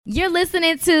You're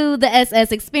listening to the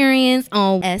SS Experience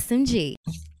on SMG.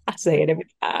 I say it every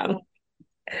time.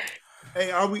 Hey,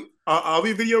 are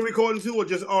we video recording too, or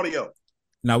just audio?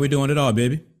 No, we're doing it all,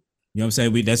 baby. You know what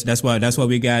I'm saying? That's why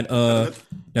we got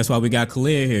that's why we got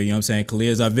Khalil here. You know what I'm saying? Khalil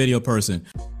is our video person.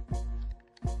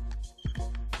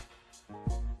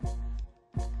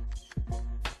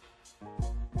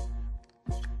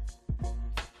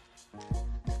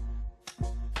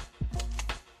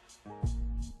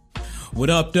 What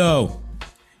up, though?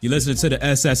 You listening to the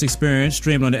SS Experience,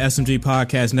 streamed on the SMG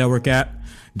Podcast Network app.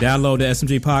 Download the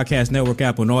SMG Podcast Network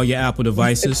app on all your Apple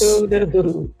devices.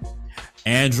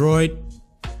 Android,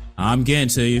 I'm getting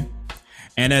to you.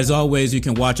 And as always, you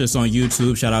can watch us on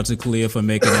YouTube. Shout out to Khalil for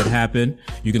making that happen.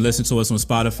 You can listen to us on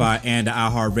Spotify and the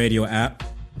iHeartRadio app.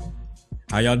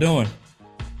 How y'all doing?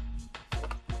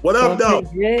 What up, though?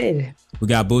 Good. We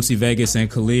got Bootsy Vegas and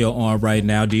Khalil on right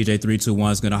now. DJ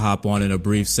 321 is going to hop on in a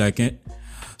brief second.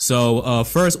 So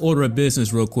first order of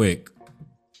business real quick.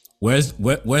 Where's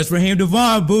Raheem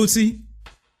Devon, Bootsy?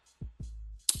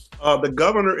 The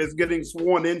governor is getting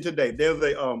sworn in today. There's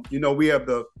we have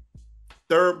the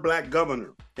third black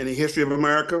governor in the history of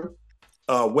America.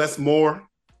 Wes Moore,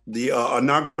 the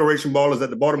inauguration ball is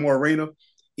at the Baltimore Arena.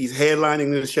 He's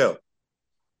headlining the show.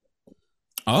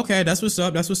 Okay, that's what's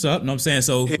up. That's what's up. You know what I'm saying?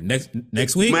 So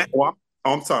next week?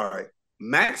 I'm sorry.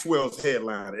 Maxwell's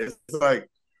headline. It's like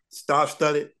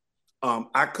star-studded.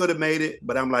 I could have made it,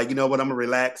 but I'm like, you know what? I'm going to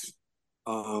relax.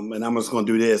 And I'm just going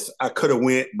to do this. I could have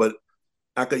went, but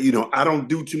I could, I don't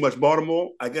do too much Baltimore.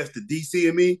 I guess the DC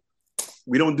and me,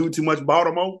 we don't do too much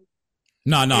Baltimore.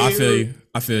 No, I feel you.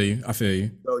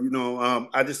 So,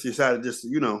 I just decided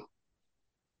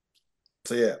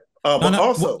so yeah.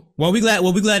 Also, we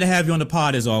glad to have you on the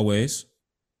pod as always.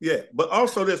 Yeah, but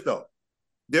also this though,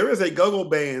 there is a go-go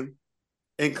band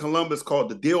in Columbus called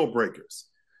the Deal Breakers,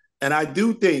 and I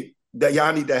do think that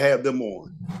y'all need to have them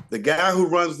on. The guy who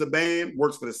runs the band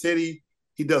works for the city.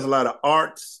 He does a lot of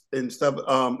arts and stuff.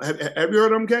 Have you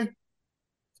heard of him, Kay?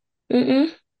 No.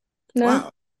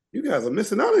 Wow, you guys are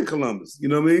missing out in Columbus. You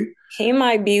know what I mean? He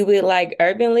might be with like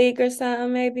Urban League or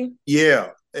something, maybe. Yeah.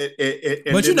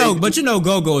 But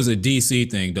go-go is a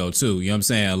DC thing though too. You know what I'm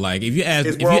saying? Like if you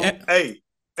ask, hey,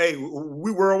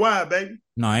 we worldwide, baby.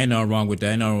 No, ain't nothing wrong with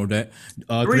that.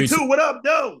 3-2, what up,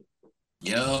 though?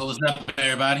 Yo, what's up,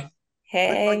 everybody?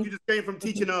 Hey, like you just came from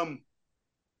teaching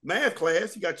math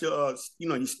class. You got your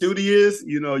your studious.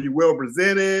 You well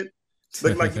presented.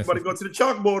 Look like you about to go to the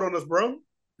chalkboard on us, bro.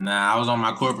 Nah, I was on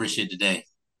my corporate shit today.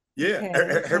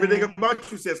 Yeah, everything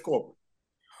about you says corporate.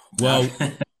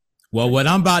 Well, what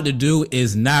I'm about to do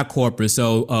is not corporate.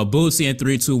 So Bootsy and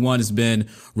 321 has been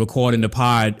recording the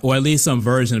pod, or at least some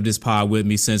version of this pod with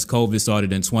me since COVID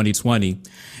started in 2020.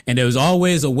 And there was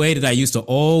always a way that I used to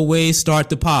always start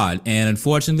the pod. And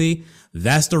unfortunately,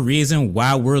 that's the reason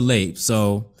why we're late.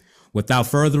 So without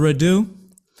further ado,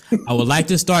 I would like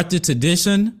to start the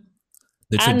tradition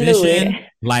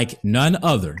like none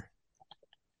other.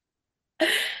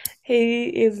 he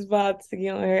is about to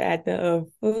get on her acting a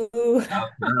fool.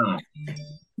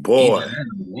 Boy,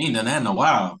 he ain't done that in a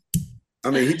while. I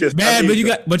mean, he just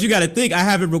but you got to think I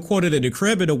haven't recorded in the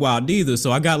crib in a while neither.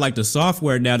 So I got like the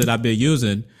software now that I've been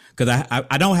using because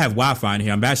I don't have Wi-Fi in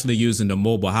here. I'm actually using the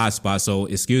mobile hotspot. So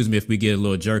excuse me if we get a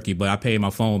little jerky, but I paid my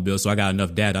phone bill, so I got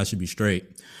enough data. I should be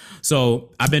straight.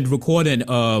 So I've been recording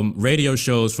radio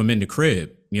shows from in the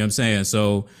crib. You know what I'm saying?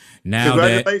 So now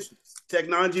congratulations,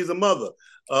 technology is a mother.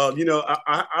 I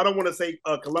don't want to say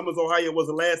Columbus, Ohio was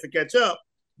the last to catch up,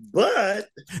 but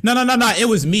no. It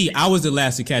was me. I was the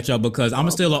last to catch up because I'm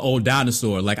still an old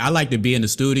dinosaur. Like I like to be in the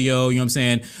studio. You know what I'm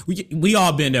saying? We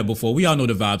all been there before. We all know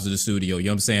the vibes of the studio. You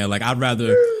know what I'm saying? Like I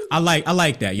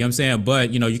like that. You know what I'm saying? But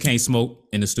you can't smoke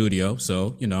in the studio.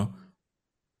 So we're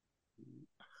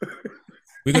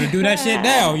gonna do that shit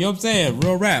now. You know what I'm saying?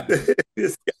 Real rap.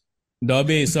 No, I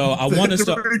mean, so I want to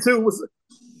start.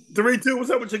 3-2, what's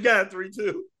up with your guy?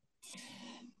 3-2.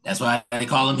 That's why they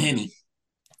call him Henny.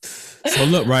 So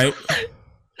look, right.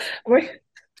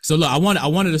 So look, I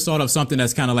wanted to start off something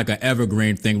that's kind of like an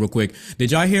evergreen thing, real quick.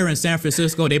 Did y'all hear in San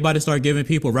Francisco they about to start giving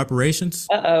people reparations?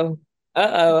 Hold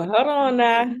on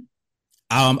now.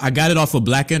 I got it off of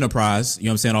Black Enterprise. You know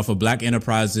what I'm saying? Off of Black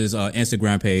Enterprise's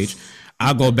Instagram page.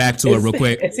 I'll go back to it real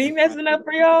quick. Is he messing up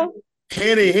for y'all?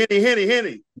 Henny.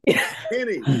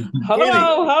 Hold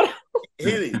on.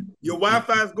 Henny, your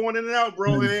Wi-Fi is going in and out,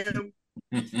 bro.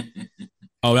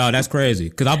 Oh, wow, that's crazy.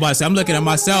 Because I'm about to say, I'm looking at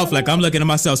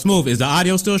myself smooth. Is the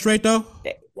audio still straight, though?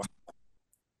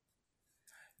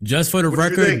 Just for the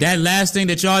record, that last thing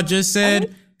that y'all just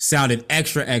said sounded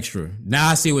extra. Now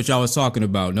I see what y'all was talking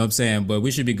about. Know what I'm saying? But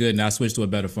we should be good now. I switched to a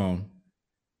better phone.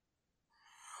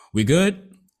 We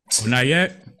good? Or not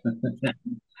yet?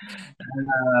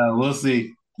 We'll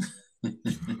see. All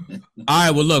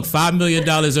right. Well, look, $5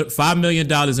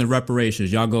 million in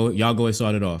reparations. Y'all go and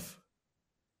start it off.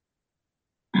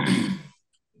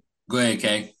 Go ahead,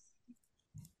 Kay.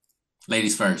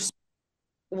 Ladies first.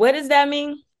 What does that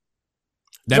mean?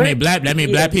 That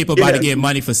mean black people about to get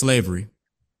money for slavery.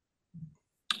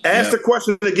 Ask the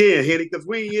question again, Henny, because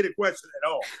we ain't hear the question at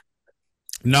all.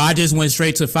 No, I just went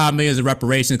straight to $5 million in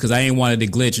reparations because I ain't wanted to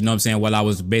glitch, you know what I'm saying, while I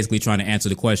was basically trying to answer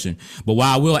the question. But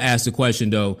while I will ask the question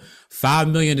though,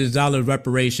 $5 million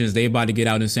reparations they about to get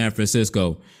out in San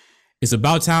Francisco. It's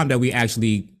about time that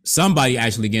somebody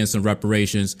actually getting some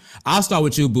reparations. I'll start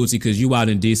with you, Bootsy, because you out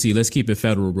in DC. Let's keep it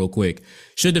federal real quick.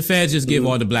 Should the feds just give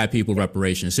all the black people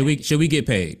reparations? Should we get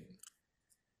paid?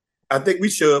 I think we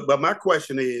should, but my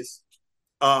question is,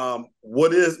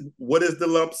 what is the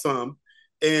lump sum?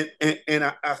 And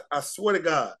I swear to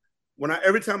God,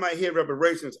 every time I hear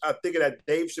reparations, I think of that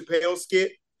Dave Chappelle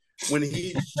skit with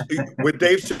Dave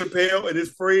Chappelle and his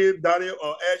friend Donnie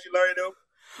or Ashley Larry.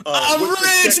 I'm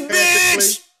rich,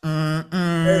 bitch.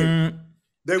 Hey,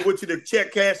 they went to the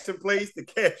check cash in place, the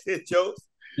cash in jokes,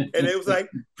 and it was like,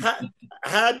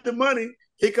 hide the money.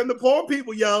 Here come the poor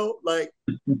people, y'all. Like,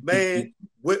 man,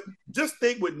 just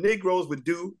think what Negroes would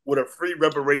do with a free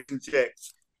reparation check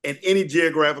in any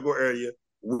geographical area.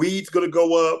 Weed's gonna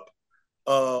go up.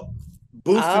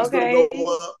 Boosting's gonna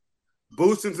go up.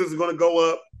 Boostings is gonna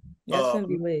go up. That's gonna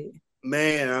be lit.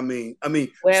 Man, I mean,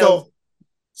 well,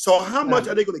 so how much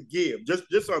are they gonna give? Just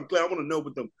so I'm clear, I want to know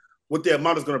what the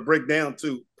amount is gonna break down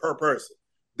to per person.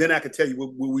 Then I can tell you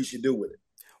what we should do with it.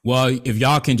 Well, if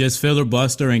y'all can just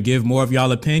filibuster and give more of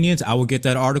y'all opinions, I will get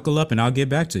that article up and I'll get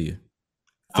back to you.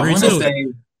 I want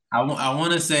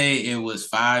to say it was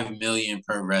 $5 million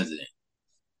per resident.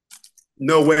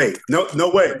 No way.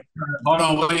 No way. Hold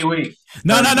on, wait.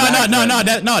 No.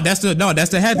 That's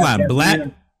the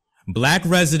headline. Black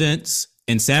residents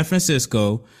in San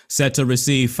Francisco set to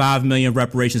receive $5 million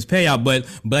reparations payout. But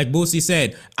like Boosie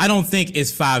said, I don't think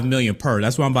it's $5 million per.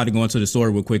 That's why I'm about to go into the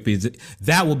story real quick because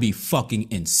that would be fucking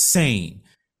insane.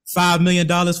 $5 million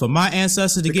for my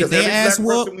ancestors to get their ass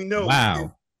whooped.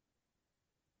 Wow.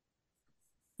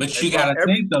 But you gotta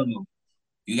think though.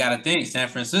 You gotta think San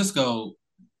Francisco,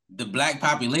 the black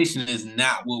population is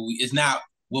not what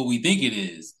we think it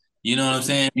is. You know what I'm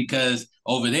saying? Because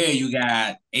over there you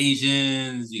got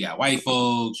Asians, you got white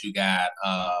folks, you got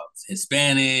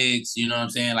Hispanics, you know what I'm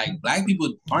saying? Like black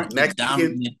people aren't the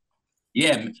dominant.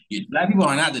 Yeah, black people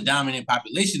are not the dominant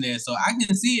population there. So I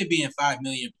can see it being $5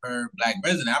 million per black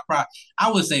resident.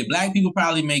 I would say black people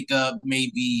probably make up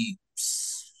maybe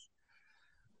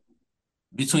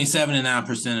between 7 and 9%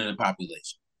 of the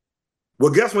population.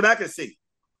 Well, guess what I can see?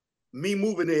 Me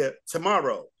moving there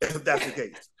tomorrow, if that's the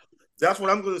case. That's what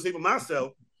I'm going to see for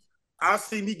myself. I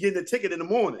see me getting a ticket in the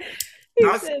morning.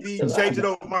 I see me changing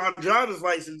over my driver's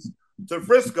license to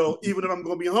Frisco, even if I'm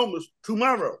going to be homeless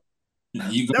tomorrow.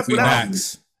 That's what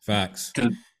Facts.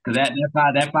 Because that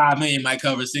 $5 million might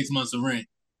cover 6 months of rent.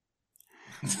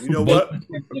 You know what?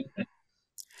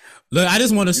 Look, I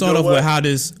just want to start off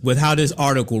with how this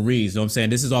article reads. You know what I'm saying?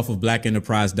 This is off of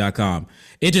blackenterprise.com.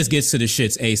 It just gets to the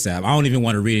shits ASAP. I don't even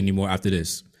want to read anymore after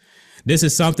this. This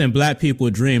is something black people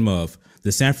dream of.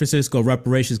 The San Francisco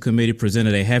Reparations Committee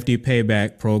presented a hefty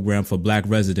payback program for black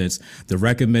residents. The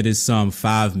recommended sum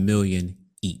 $5 million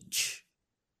each.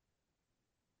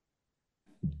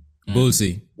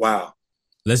 Boosie. Wow.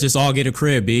 Let's just all get a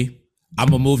crib, B. I'm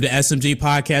going to move the SMG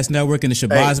Podcast Network and the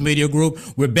Shabazz Media Group.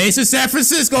 We're based in San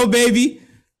Francisco, baby.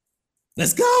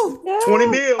 Let's go. Yeah. 20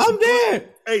 mil. I'm there.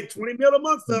 Hey, 20 mil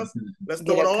amongst us. Let's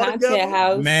throw it all together.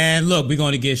 House. Man, look, we're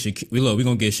going to get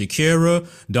Shakira.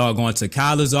 Doggone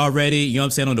Takala's already, you know what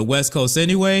I'm saying, on the West Coast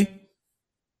anyway.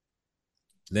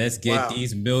 Let's get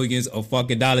these millions of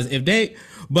fucking dollars.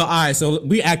 But all right, so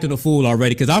we acting a fool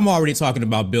already because I'm already talking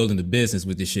about building the business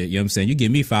with this shit. You know what I'm saying? You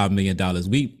give me $5 million.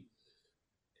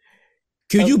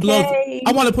 You blow?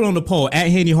 I want to put on the poll at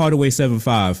Henny Hardaway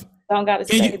 75. Don't gotta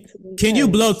can you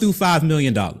blow through $5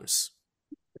 million?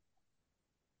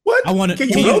 What? Can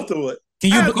you blow through it?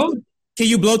 Can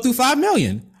you blow through $5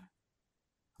 million?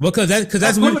 Because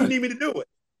that's what you need me to do it.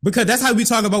 Because that's how we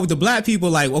talk about with the black people.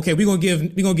 Like, okay, we're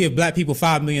gonna give black people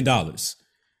 $5 million.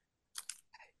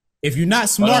 If you're not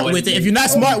smart with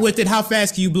it, how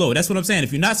fast can you blow? That's what I'm saying.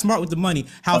 If you're not smart with the money,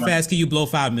 how fast can you blow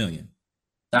 $5 million?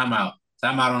 Time out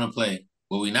on the play.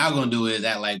 What we're not gonna do is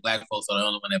act like black folks are the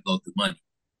only one that blow through money.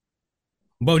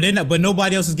 But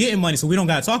nobody else is getting money, so we don't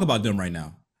gotta talk about them right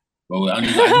now. But I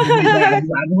just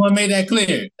want to make that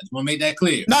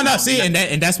clear. No. See,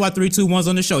 and that's why 321's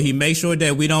on the show. He makes sure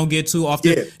that we don't get too off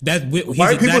the. Yeah. He's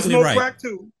White people exactly smoke right. crack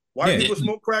too. White people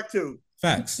smoke crack too.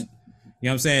 Facts. You know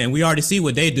what I'm saying? We already see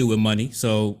what they do with money.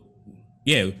 So,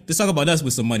 yeah, let's talk about us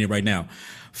with some money right now.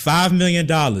 $5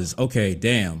 million. Okay,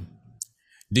 damn.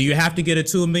 Do you have to get a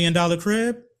 $2 million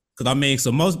crib? Because I mean, so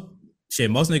most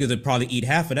niggas would probably eat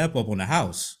half of that up on the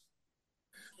house.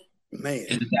 Man,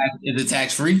 is it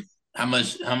tax free? How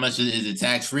much is it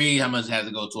tax free? How much has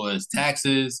to go towards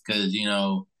taxes? Because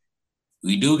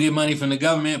we do get money from the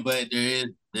government, but there's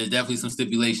definitely some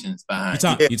stipulations behind.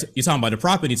 You're talking about the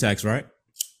property tax, right?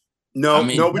 No,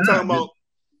 we're talking about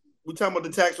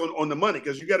the tax on the money,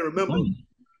 because you got to remember,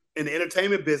 in the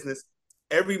entertainment business,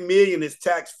 every million is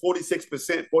taxed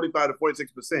 46%, 45 to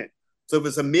 46%. So if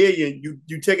it's $1 million,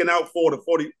 you taking out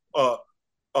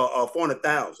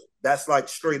 400,000. That's like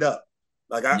straight up.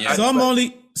 Like so out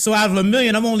of $1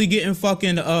 million, I'm only getting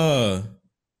fucking 60% of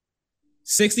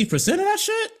that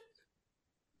shit.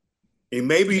 It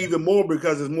may be even more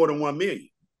because it's more than 1 million.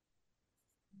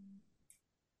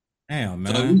 Damn,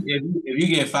 man. So if you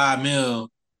get $5 million,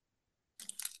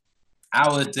 I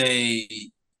would say,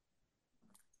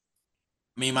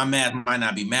 I mean, my math might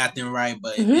not be mathing right,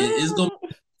 but it's gonna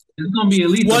be at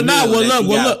least look,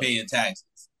 pay in taxes.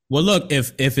 Well, look,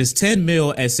 if it's 10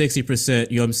 mil at 60%,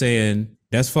 you know what I'm saying?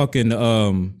 That's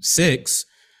fucking 6.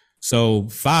 So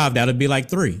 5, that'll be like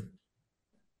 3.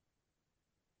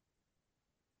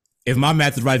 If my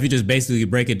math is right, if you just basically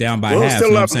break it down by half, you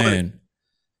know what I'm saying?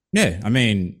 Yeah, I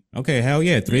mean, okay, hell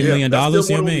yeah, $3 million, you know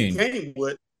what I mean?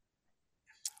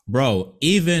 Bro,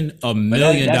 even $1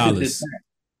 million,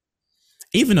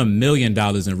 even $1 million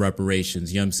in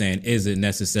reparations, you know what I'm saying, isn't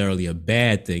necessarily a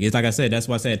bad thing. It's like I said, that's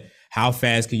why I said, how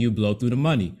fast can you blow through the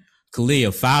money? Kalia,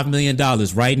 $5 million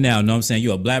right now, you know what I'm saying?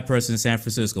 You're a black person in San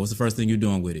Francisco. What's the first thing you're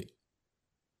doing with it?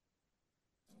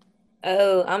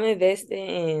 Oh, I'm investing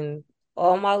in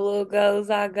all my little goals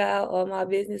I got, all my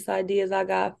business ideas I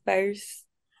got first.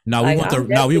 Now we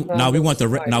want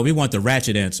the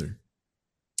ratchet answer.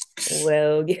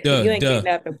 Well, you ain't getting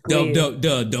out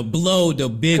the blow, the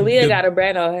big. Kalia got a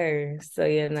brand on her, so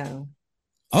you know.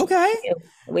 Okay.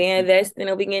 We investing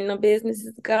and we getting them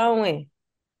businesses going.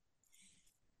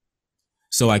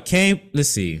 So let's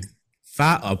see,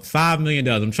 $5 million.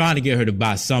 I'm trying to get her to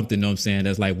buy something, you know what I'm saying,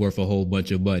 that's like worth a whole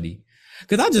bunch of money.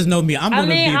 Because I just know me, I'm going to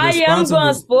be responsible. I am going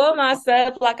to spoil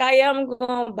myself. Like, I am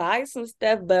going to buy some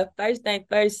stuff. But first thing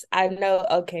first, I know,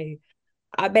 okay,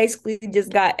 I basically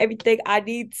just got everything I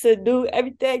need to do.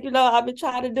 Everything, I've been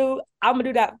trying to do. I'm going to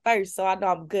do that first. So I know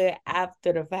I'm good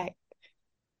after the fact.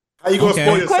 How you going to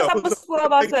spoil yourself? Of course, I'm going to spoil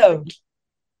myself.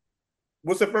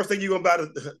 What's the first thing you're going to buy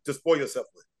to spoil yourself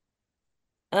with?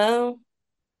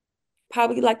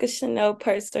 Probably like a Chanel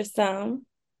purse or something.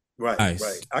 Right, nice.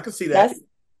 Right. I can see that.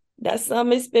 That's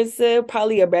something expensive.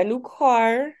 Probably a brand new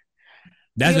car.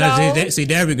 See,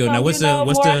 there we go. Now what's the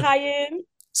high end?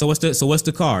 So what's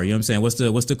the car? You know what I'm saying?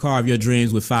 What's the car of your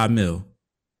dreams with $5 million?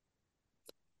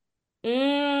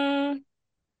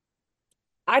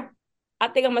 I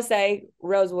think I'm gonna say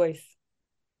Rolls Royce.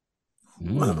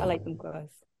 Wow. I like them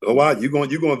cars. Oh wow, you going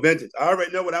vintage. I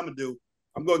already know what I'm gonna do.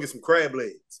 I'm gonna get some crab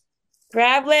legs.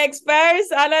 Crab legs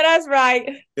first? I know that's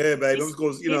right. Yeah, baby. I'm just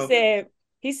gonna,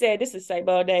 He said this is same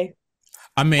all day.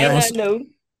 I mean,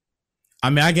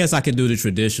 I guess I could do the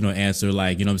traditional answer,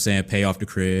 like, you know what I'm saying, pay off the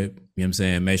crib, you know what I'm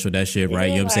saying, make sure that shit right,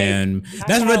 you know what I'm saying?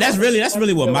 That's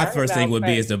really what my first thing would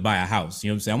be, is to buy a house, you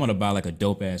know what I'm saying? I want to buy like a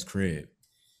dope ass crib.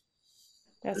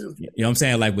 You know what I'm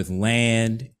saying? Like with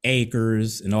land,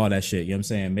 acres, and all that shit, you know what I'm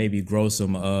saying? Maybe grow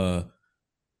some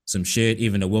shit,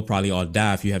 even though we'll probably all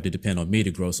die if you have to depend on me to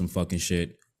grow some fucking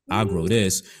shit. I'll grow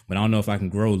this, but I don't know if I can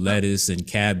grow lettuce and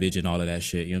cabbage and all of that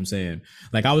shit. You know what I'm saying?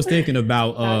 Like I was thinking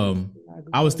about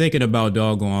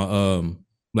doggone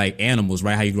like animals,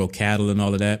 right? How you grow cattle and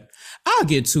all of that. I'll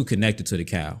get too connected to the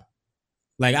cow.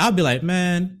 Like I'll be like,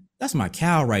 man, that's my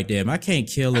cow right there. I can't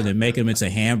kill it and make them into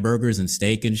hamburgers and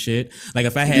steak and shit. Like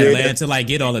if I had land to like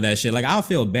get all of that shit, like I'll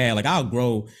feel bad. Like I'll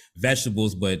grow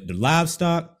vegetables, but the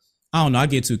livestock, I don't know. I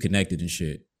get too connected and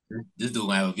shit. This dude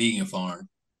gonna have a vegan farm.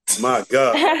 My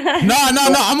God. No.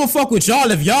 I'm gonna fuck with y'all.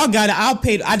 If y'all got it, I'll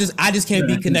pay. I just can't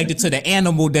be connected to the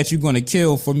animal that you're gonna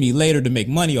kill for me later to make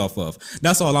money off of.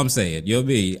 That's all I'm saying. You'll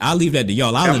be. I'll leave that to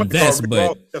y'all. I'll invest,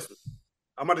 but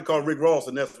I'm about to call Rick Ross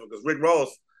in this one, because Rick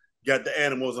Ross got the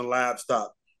animals and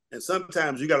livestock. And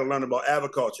sometimes you got to learn about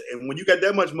agriculture. And when you got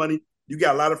that much money, you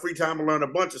got a lot of free time to learn a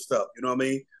bunch of stuff. You know what I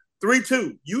mean?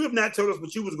 3-2. You have not told us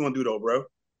what you was gonna do though, bro.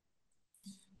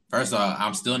 First off,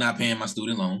 I'm still not paying my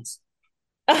student loans.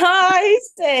 He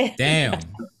said, damn.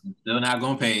 Still not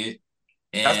gonna pay it.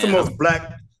 That's the most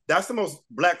black. That's the most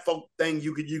black folk thing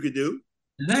you could do.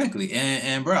 Exactly.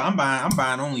 And bro, I'm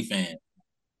buying OnlyFans.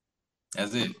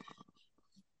 That's it.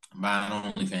 I'm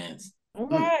buying OnlyFans. All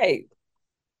right.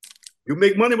 You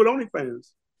make money with OnlyFans.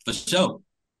 For sure.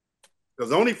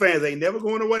 Because OnlyFans ain't never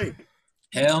going away.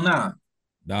 Hell nah.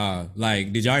 Nah,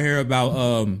 like, did y'all hear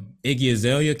about Iggy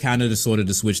Azalea? Kind of the sort of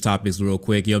to switch topics real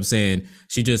quick. You know what I'm saying?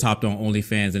 She just hopped on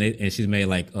OnlyFans and she's made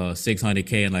like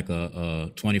 $600K in like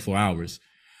 24 hours.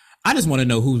 I just want to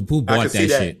know who bought that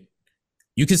shit.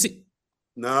 You can see.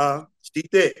 Nah, she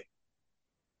thick.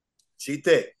 She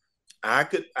thick. I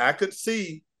could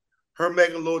see her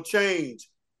making a little change.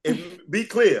 If be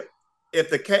clear, if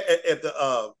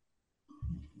the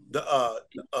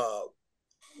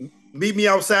meet me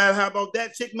outside, how about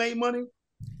that chick made money?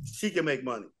 She can make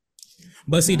money.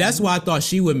 But see, that's why I thought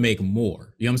she would make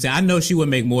more. You know what I'm saying? I know she would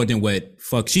make more than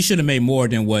she should have made more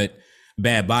than what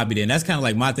Bad Bobby did. And that's kind of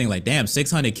like my thing, like, damn,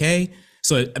 $600K.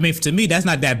 So, I mean, to me, that's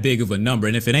not that big of a number.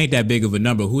 And if it ain't that big of a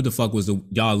number, who the fuck was the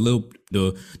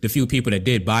few people that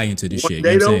did buy into this shit?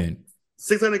 You know what I'm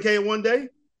saying? $600K in one day?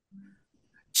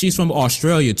 She's from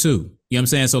Australia too. You know what I'm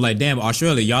saying? So like, damn,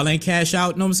 Australia, y'all ain't cash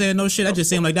out. You know what I'm saying? No shit. That just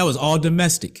seemed like that was all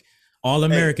domestic, all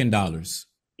American dollars.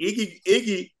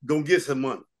 Iggy gonna get some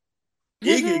money.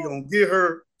 Iggy gonna get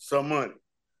her some money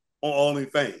on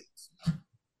OnlyFans.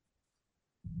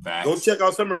 Facts. Go check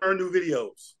out some of her new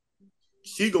videos.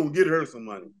 She gonna get her some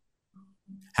money.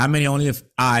 How many all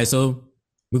right, so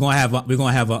we're gonna have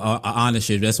a honest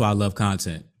shit. That's why I love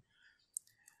content.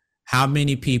 How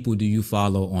many people do you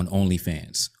follow on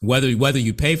OnlyFans? Whether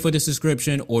you pay for the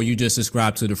subscription or you just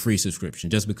subscribe to the free subscription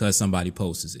just because somebody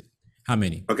posts it. How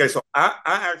many? Okay, so I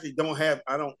actually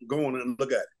I don't go on and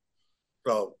look at it.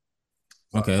 So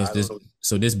okay,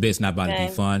 so this bit's not about to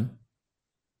be fun.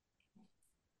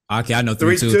 Okay, I know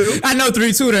 3-2. I know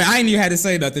 3-2 there. I ain't even had to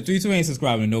say nothing. 3-2 ain't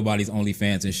subscribing to nobody's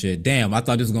OnlyFans and shit. Damn, I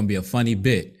thought this was gonna be a funny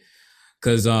bit.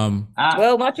 Cause well,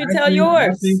 why don't you tell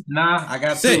yours? Nah, I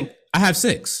got 6. 2. I have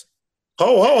 6.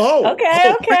 Ho. Okay,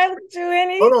 look at you,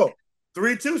 Annie. Hold on.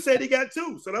 3-2 said he got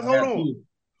 2, so let's hold on.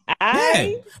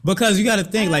 Yeah, because you got to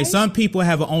think like some people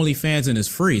have an OnlyFans and it's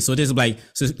free, so there's like,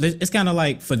 so it's kind of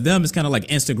like for them it's kind of like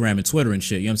Instagram and Twitter and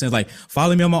shit. You know what I'm saying? Like,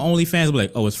 follow me on my OnlyFans, be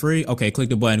like, oh, it's free. Okay, click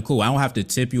the button. Cool. I don't have to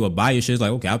tip you or buy your shit. It's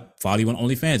like, okay, I'll follow you on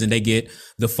OnlyFans, and they get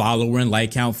the follower and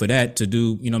like count for that to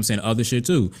do, you know what I'm saying, other shit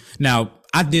too. Now,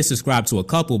 I did subscribe to a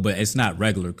couple, but it's not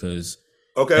regular because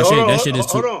that shit is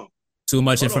too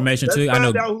much information too. I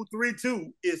know. Find out who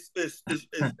 3-2 is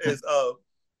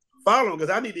following, because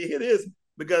I need to hear this,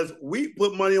 because we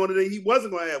put money on it and he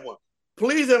wasn't going to have one.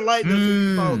 Please enlighten us if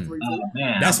you follow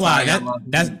 3-2.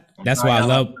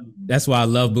 That's why I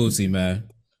love Boosie, man.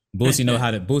 Boosie know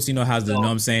how to you know what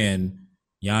I'm saying?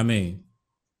 You know what I mean?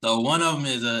 So one of them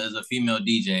is a female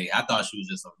DJ. I thought she was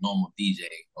just a normal DJ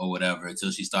or whatever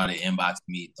until she started inboxing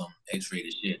me some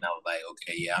X-rated shit, and I was like,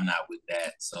 okay, yeah, I'm not with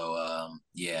that. So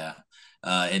yeah.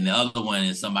 And the other one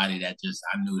is somebody that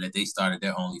I knew that they started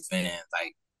their OnlyFans.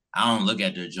 Like, I don't look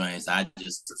at their joints. I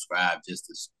just subscribe just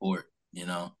to support, you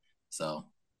know. So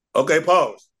okay,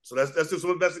 pause. So let's do some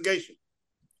investigation.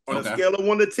 On a scale of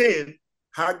 1 to 10,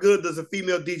 how good does a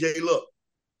female DJ look?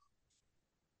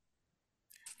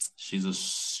 She's a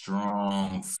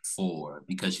strong 4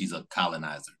 because she's a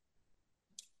colonizer.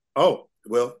 Oh,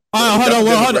 well.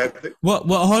 Hold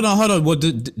on. Well,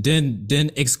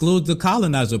 then exclude the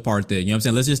colonizer part there. You know what I'm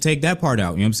saying? Let's just take that part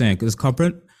out. You know what I'm saying? Because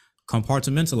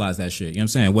compartmentalize that shit. You know what I'm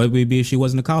saying? What would it be if she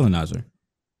wasn't a colonizer?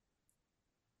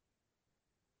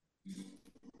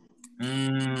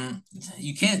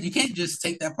 You can't just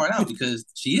take that part out because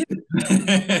she is.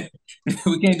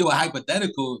 We can't do a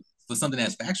hypothetical for something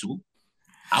that's factual.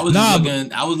 I was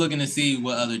looking to see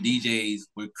what other DJs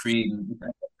were creating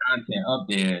content up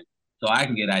there so I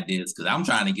can get ideas, because I'm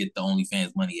trying to get the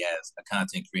OnlyFans money as a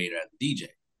content creator, as a DJ.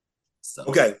 So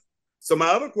okay. So my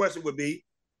other question would be,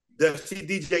 does she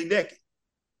DJ naked?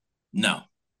 No.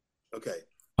 Okay.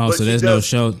 Oh, but so there's no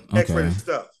show. Okay.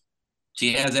 Stuff.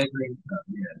 She has X-rated stuff,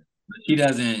 yeah. But she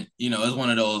doesn't, it's one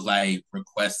of those like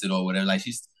requested or whatever. Like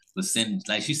she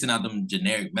sent out them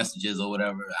generic messages or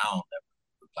whatever. I don't ever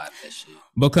reply to that shit.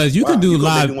 Because you can do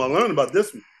live. You want to learn about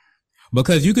this one?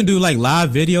 Because you can do like live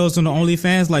videos on the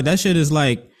OnlyFans. Like that shit is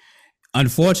like,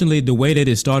 unfortunately, the way that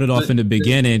it started off in the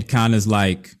beginning kind of is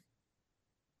like,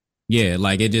 yeah,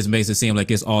 like it just makes it seem like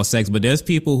it's all sex. But there's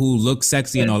people who look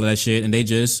sexy and all of that shit, and they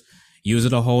just use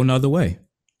it a whole nother way.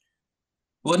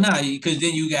 Well, no, because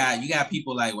then you got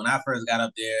people like, when I first got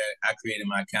up there, I created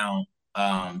my account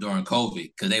during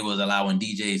COVID because they was allowing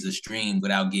DJs to stream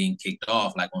without getting kicked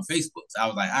off, like on Facebook. So I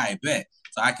was like, all right, bet.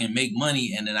 so I can make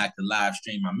money and then I could live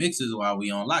stream my mixes while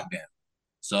we on lockdown.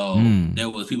 So there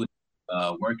was people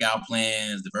workout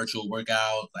plans, the virtual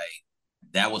workout, like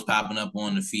that was popping up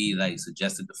on the feed, like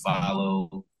suggested to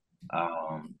follow.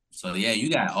 So yeah, you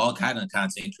got all kind of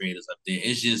content creators up there.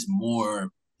 It's just more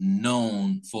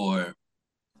known for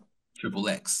Triple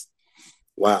X.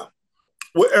 Wow.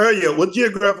 What area, what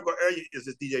geographical area is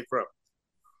this DJ from?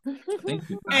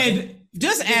 And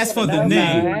just ask for the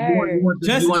name.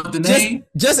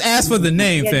 Just ask for the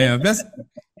name, fam. That's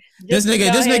this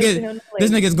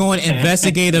nigga's going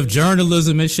investigative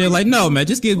journalism and shit. Like, no, man,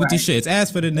 just get with these shits.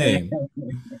 Ask for the name.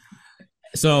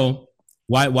 So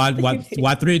why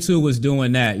 3-2 was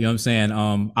doing that? You know what I'm saying?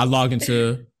 I logged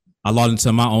into my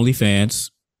OnlyFans.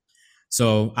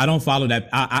 So I don't follow that.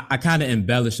 I kind of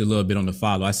embellished a little bit on the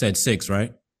follow. I said 6,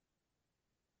 right?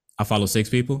 I follow 6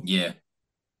 people. Yeah.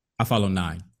 I follow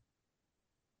 9.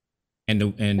 And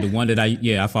the one that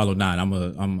I follow 9.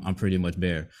 I'm pretty much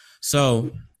bare.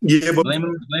 So yeah, but blame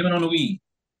it on the weed.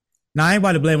 No, I ain't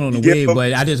about to blame it on the weed,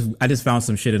 but I just found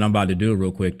some shit that I'm about to do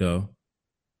real quick though.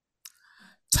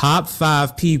 Top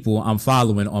 5 people I'm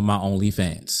following on my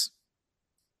OnlyFans.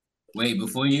 Wait,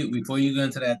 before you go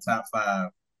into that top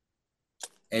 5,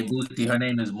 hey Booty, her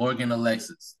name is Morgan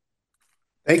Alexis.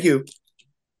 Thank you.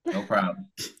 No problem.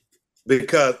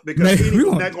 Because Man, Henny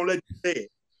was not gonna let you say it.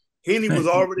 Henny was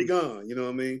already gone. You know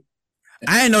what I mean?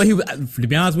 I didn't know he was, to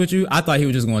be honest with you, I thought he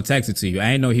was just going to text it to you.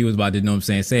 I didn't know he was about to, you know what I'm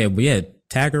saying, say it. But yeah,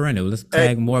 tag her in it. Let's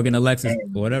tag Morgan Alexis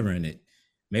or whatever in it.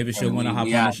 Maybe she'll want to hop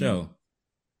on the show.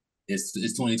 It's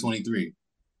 2023.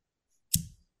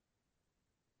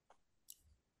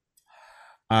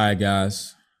 All right,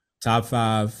 guys. Top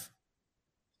 5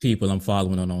 people I'm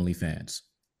following on OnlyFans.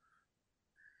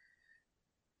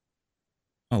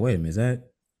 Oh, wait a minute. Is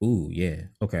that? Ooh, yeah.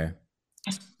 Okay.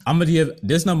 I'm gonna give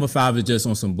this number 5 is just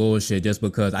on some bullshit, just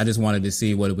because I just wanted to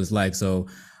see what it was like. So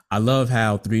I love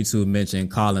how 3-2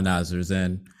 mentioned colonizers,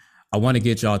 and I want to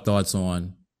get y'all thoughts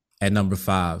on at number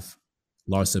 5,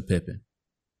 Larsa Pippen.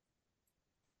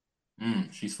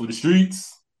 She's for the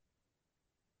streets.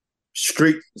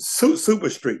 Super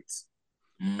streets.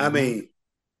 I mean,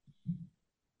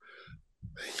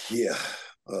 yeah.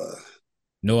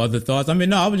 No other thoughts? I mean,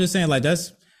 no, I was just saying like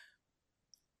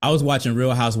I was watching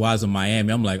Real Housewives of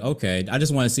Miami. I'm like, okay, I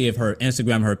just want to see if her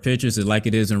Instagram, her pictures is like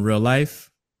it is in real life.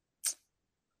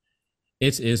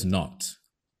 It is not.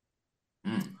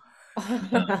 Yeah,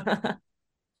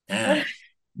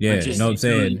 you know what I'm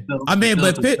saying? I mean,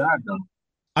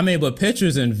 but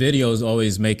pictures and videos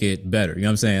always make it better. You know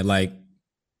what I'm saying? Like,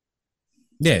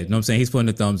 yeah, you know what I'm saying? He's putting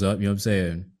the thumbs up. You know what I'm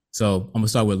saying? So I'm going to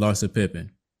start with Larsa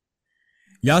Pippen.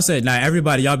 Y'all said, now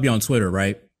everybody, y'all be on Twitter,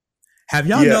 right? Have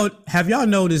y'all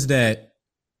noticed that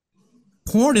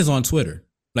porn is on Twitter?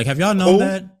 Like, have y'all known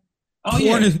that?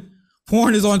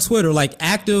 Porn is on Twitter, like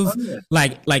active,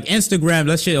 like Instagram.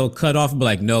 That shit will cut off and be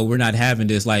like, no, we're not having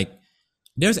this. Like,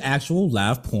 there's actual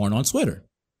live porn on Twitter.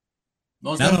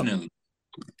 Most definitely.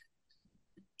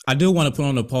 I do want to put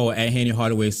on the poll at Henny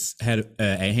Hardaway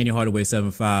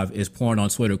 75. Is porn on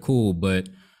Twitter cool? But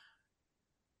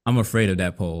I'm afraid of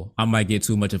that poll. I might get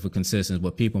too much of a consensus,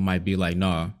 but people might be like,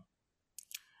 nah.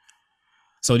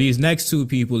 So these next 2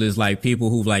 people is like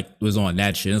people who like was on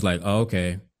that shit. It's like, oh,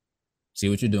 okay, see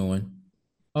what you're doing.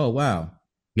 Oh, wow.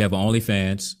 You have an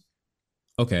OnlyFans.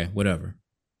 Okay, whatever.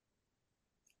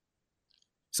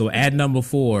 So at number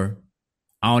 4,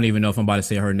 I don't even know if I'm about to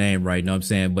say her name right, you know what I'm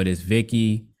saying? But it's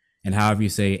Vicky, and however you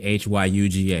say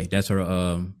Hyuga. That's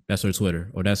her Twitter.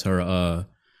 Or that's her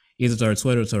either her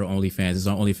Twitter or her OnlyFans. It's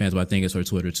on OnlyFans, but I think it's her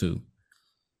Twitter too.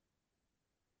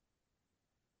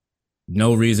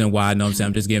 No reason why, no, I'm saying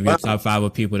I'm just giving you a top 5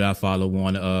 of people that I follow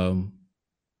on.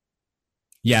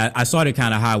 Yeah, I started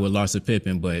kind of high with Larsa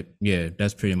Pippen, but yeah,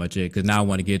 that's pretty much it. Because now I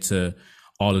want to get to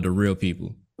all of the real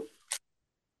people.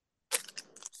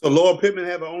 So Laura Pittman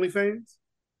have an OnlyFans?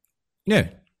 Yeah.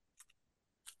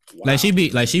 Wow. She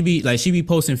be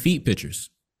posting feet pictures.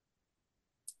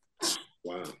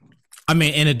 Wow. I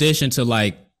mean, in addition to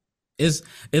like, it's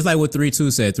like what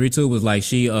 3-2 said. 3-2 was like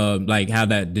she like how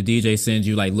that the DJ sends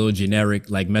you like little generic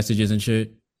like messages and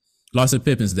shit. Larsa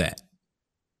Pippen's that.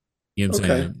 You know what I'm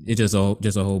saying? It's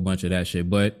just a whole bunch of that shit.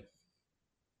 But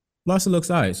Larsa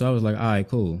looks alright, so I was like, all right,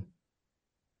 cool.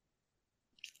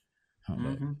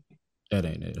 That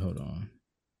ain't it. Hold on.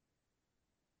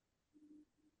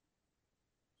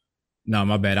 No,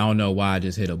 my bad. I don't know why I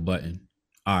just hit a button.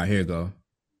 All right, here we go.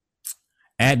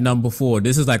 At number 4,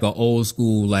 this is like an old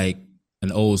school right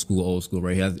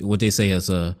here. What they say is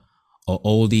a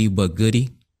oldie but goodie.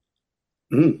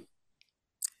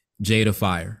 Jada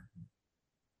Fire.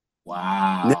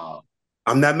 Wow.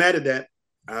 I'm not mad at that.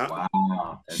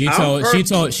 Wow. She told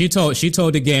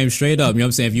the game straight up. You know what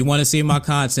I'm saying? If you want to see my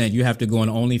content, you have to go on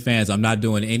OnlyFans. I'm not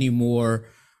doing any more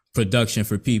production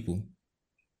for people.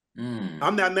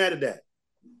 I'm not mad at that.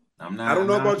 I'm not. I don't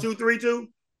know about you, 3-2.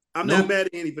 I'm not mad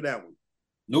at any for that one.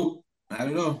 Nope, not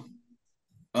at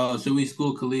all. Should we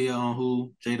school Kalia on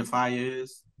who Jada Fire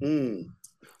is?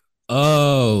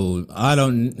 Oh, I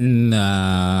don't.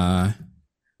 Nah,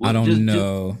 well, I don't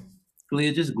know.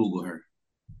 Kalia, just Google her.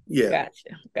 Yeah,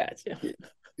 gotcha.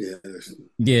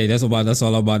 Yeah, that's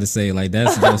all I'm about to say. Like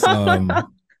that's just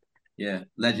yeah,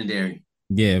 legendary.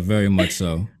 Yeah, very much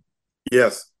so.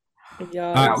 Yes.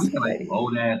 Y'all, we got like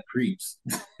old ass creeps.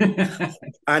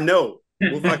 I know.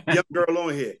 With my young girl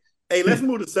on here. Hey, let's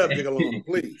move the subject along,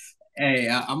 please. Hey,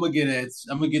 I'm gonna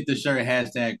get the shirt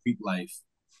hashtag creep life.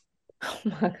 Oh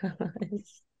my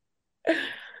gosh.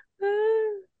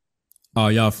 Oh,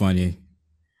 y'all funny.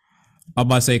 I'm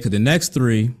about to say because the next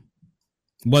three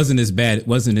wasn't as bad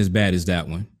as that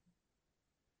one.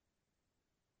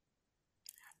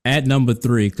 At number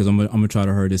 3, because I'm gonna try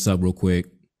to hurry this up real quick.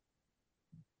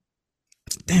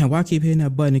 Damn, why I keep hitting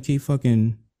that button and keep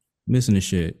fucking missing the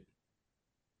shit?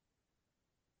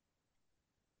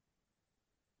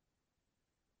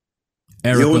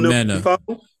 Erica Mena.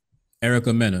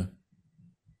 Erica Mena.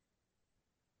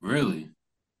 Really?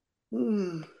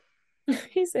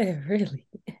 He said, "Really."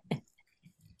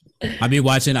 I be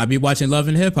watching Love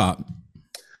and Hip Hop.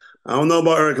 I don't know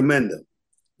about Erica Mena.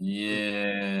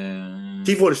 Yeah.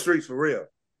 She for the streets for real.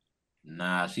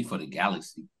 Nah, she for the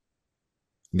galaxy.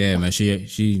 Yeah, man.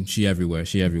 She everywhere.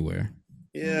 She everywhere.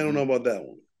 Yeah, I don't know about that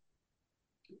one.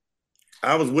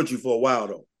 I was with you for a while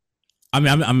though. I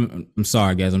mean, I'm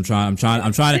sorry, guys. I'm trying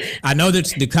to. I know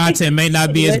that the content may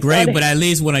not be as great, but at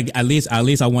least I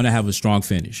want to have a strong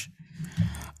finish.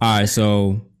 All right,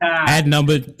 so add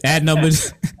number.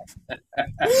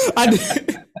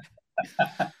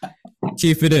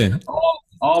 Keep it in.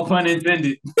 All pun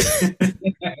intended.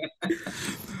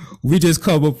 We just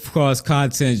come across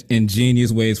content in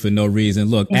genius ways for no reason.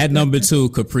 Look, at number 2,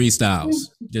 Capri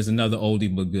Styles. Just another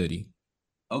oldie but goodie.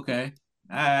 Okay.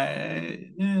 How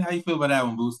you feel about that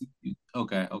one, Boosie?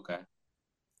 Okay.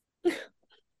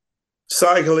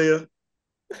 Sorry, Kalia.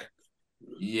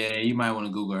 Yeah, you might want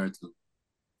to Google her too.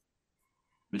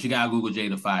 But you gotta Google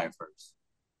Jada Fire first.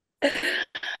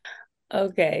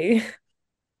 Okay.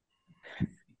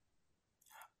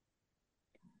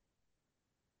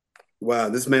 Wow,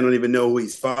 this man don't even know who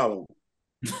he's following.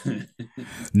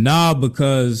 Nah,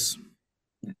 because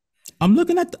I'm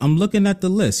looking at the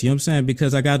list. You know what I'm saying?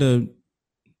 Because I gotta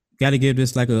give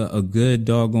this like a good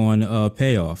doggone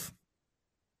payoff.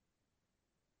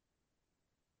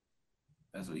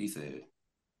 That's what he said.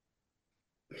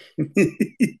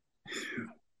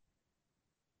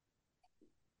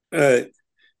 All right,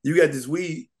 you got this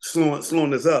weed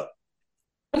slowing us up.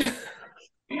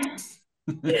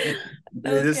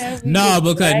 No.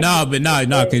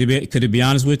 Could it be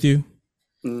honest with you?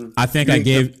 I think I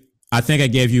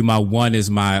gave you my 1 as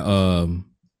my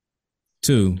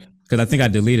 2 because I think I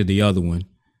deleted the other one.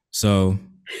 So.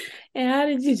 And how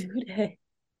did you do that?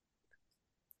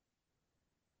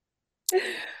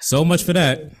 So much for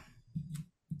that.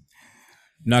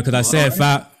 No, because I said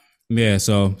 5. Yeah.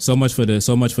 So much for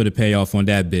the payoff on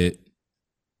that bit.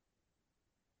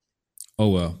 Oh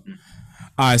well.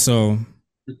 All right. So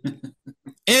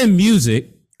in music,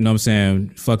 you know what I'm saying?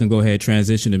 Fucking go ahead,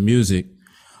 transition to music.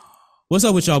 What's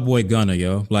up with y'all boy Gunna,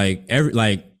 yo? Like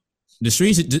the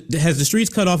streets, has the streets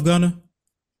cut off Gunna?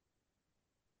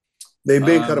 They've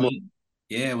been cut him off.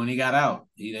 Yeah, when he got out,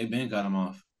 they've been cut him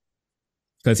off.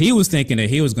 Because he was thinking that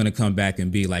he was going to come back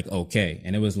and be like, okay.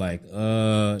 And it was like,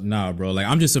 nah, bro. Like,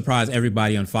 I'm just surprised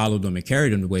everybody unfollowed him and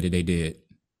carried him the way that they did.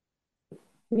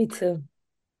 Me too.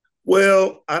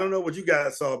 Well, I don't know what you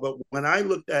guys saw, but when I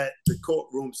looked at the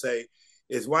courtroom say,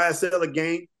 is YSL a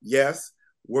gang? Yes.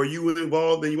 Were you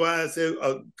involved in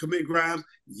YSL commit crimes?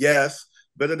 Yes.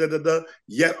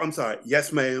 Yeah, I'm sorry.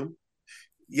 Yes, ma'am.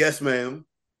 Yes, ma'am.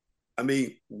 I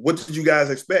mean, what did you guys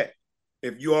expect?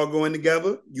 If you all go in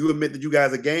together, you admit that you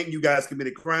guys are a gang, you guys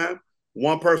committed crime,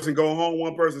 one person go home,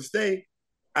 one person stay.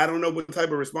 I don't know what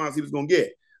type of response he was going to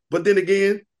get. But then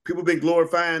again, people been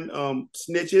glorifying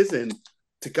snitches, and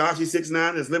Tekashi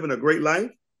 6ix9ine is living a great life.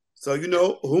 So, you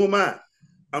know, who am I?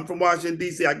 I'm from Washington,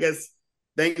 D.C. I guess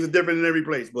things are different in every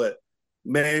place. But,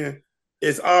 man,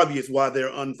 it's obvious why they're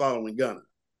unfollowing Gunna.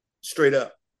 Straight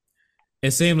up.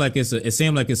 It seemed like it's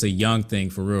a young thing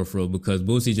for real, because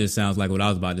Boosie just sounds like what I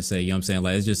was about to say. You know what I'm saying?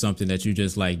 Like, it's just something that you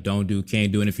just like don't do,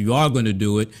 can't do. And if you are going to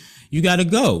do it, you got to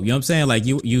go. You know what I'm saying? Like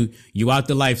you out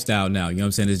the lifestyle now. You know what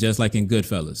I'm saying? It's just like in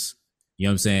Goodfellas. You know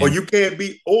what I'm saying? Or you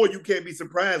can't be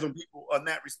surprised when people are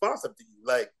not responsive to you.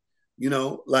 Like,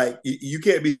 like you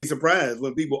can't be surprised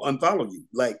when people unfollow you.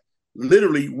 Like,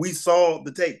 literally, we saw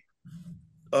the tape.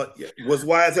 Was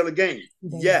YSL a game?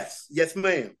 Yes,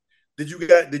 ma'am. Did you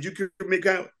commit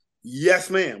crime?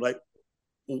 Yes, ma'am. Like,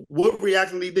 what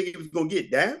reaction do you think he was gonna get?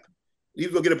 That he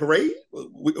was gonna get a parade? Or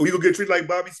you gonna get treated like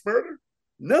Bobby Smurder?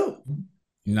 No.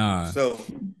 Nah. So,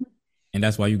 and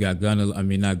that's why you got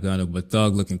not Gunna, but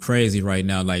Thug looking crazy right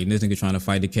now. Like, this nigga trying to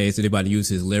fight the case. They about to use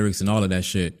his lyrics and all of that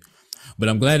shit. But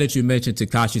I'm glad that you mentioned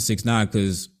Tekashi 6ix9ine,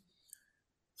 because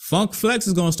Funk Flex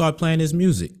is gonna start playing his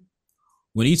music.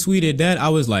 When he tweeted that, I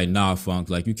was like, nah, Funk,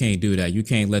 like, you can't do that. You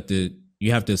can't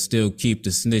you have to still keep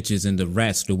the snitches and the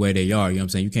rats the way they are. You know what I'm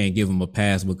saying? You can't give them a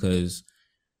pass because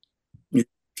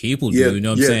people do, you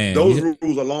know what I'm saying? Those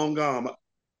rules are long gone.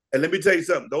 And let me tell you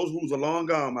something. Those rules are long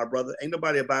gone, my brother. Ain't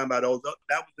nobody abiding by those.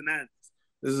 That was the 90s.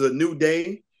 This is a new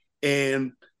day.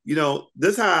 And,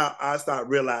 this is how I started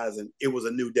realizing it was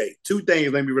a new day. Two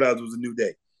things made me realize it was a new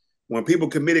day. When people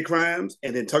committed crimes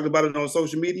and then talked about it on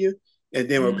social media, and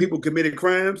then when people committed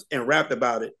crimes and rapped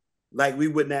about it, like we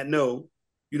would not know,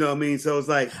 you know what I mean? So it's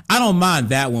like, I don't mind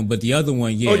that one, but the other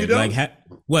one, yeah. Oh, you don't?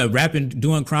 Like, rapping,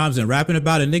 doing crimes and rapping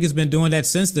about it? Niggas been doing that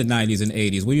since the 90s and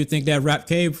 80s. Where do you think that rap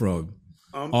came from?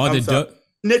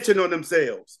 Snitching on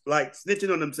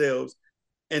themselves,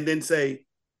 and then say,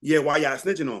 yeah, why y'all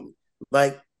snitching on me?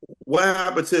 Like, what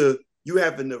happened to you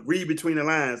having to read between the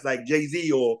lines, like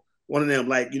Jay-Z or one of them?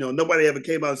 Like, nobody ever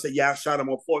came out and said, yeah, I shot him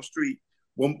on 4th Street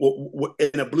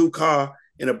in a blue car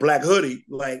in a black hoodie.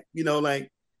 Like,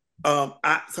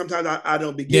 sometimes I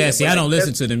don't be getting I don't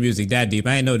listen to the music that deep.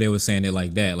 I didn't know they were saying it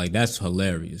like that. Like, that's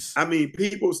hilarious. I mean,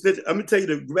 people snitch. I'm gonna tell you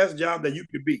the best job that you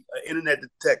could be, an internet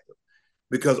detective,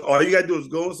 because all you gotta do is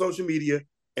go on social media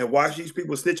and watch these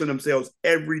people snitch on themselves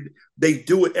they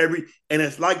do it and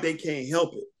it's like they can't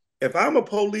help it. If I'm a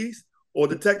police or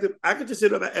detective, I could just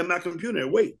sit up at my computer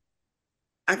and wait.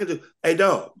 I could just, hey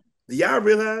dog, do y'all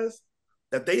realize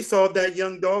that they solved that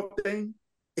young dog thing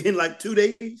in like 2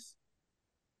 days?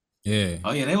 Yeah.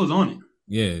 Oh yeah, they was on it.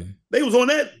 Yeah. They was on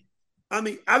that. I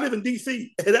mean, I live in DC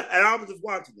and I was just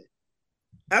watching it.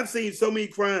 I've seen so many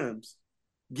crimes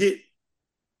get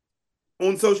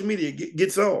on social media,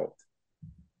 get solved.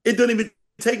 It doesn't even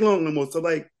take long no more. So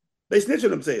like, they snitch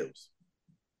on themselves.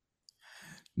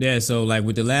 Yeah, so like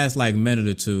with the last like minute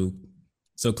or two,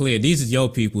 so clear, these is your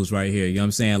peoples right here. You know what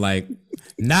I'm saying? Like,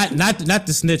 not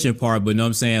the snitching part, but you know what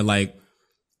I'm saying? Like,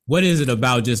 what is it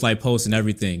about just like posting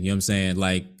everything? You know what I'm saying?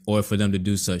 Like, or for them to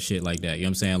do such shit like that. You know what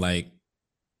I'm saying? Like,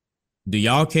 do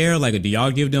y'all care? Like, do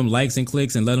y'all give them likes and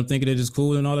clicks and let them think that it's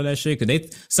cool and all of that shit?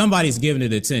 Because somebody's giving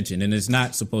it attention and it's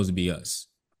not supposed to be us.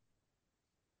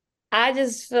 I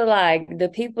just feel like the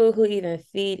people who even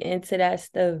feed into that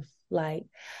stuff, like,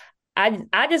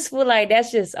 I just feel like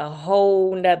that's just a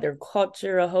whole nother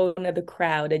culture, a whole nother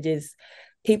crowd of just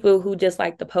people who just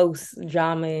like to post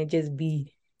drama and just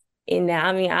be in that.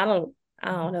 I mean, I don't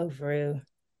know for real.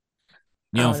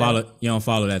 You don't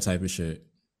follow that type of shit.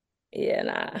 Yeah,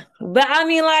 nah. But I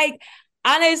mean, like,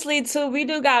 honestly, too, we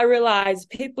do gotta realize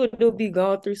people do be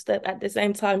going through stuff at the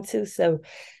same time too. So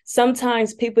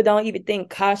sometimes people don't even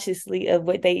think cautiously of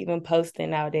what they even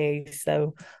posting nowadays.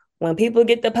 So when people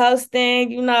get to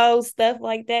posting, stuff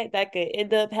like that could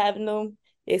end up having them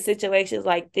in situations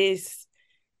like this.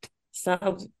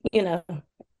 Some, it's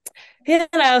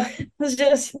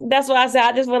just, that's why I say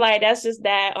I just feel like that's just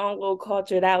that own little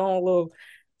culture, that own little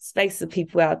space of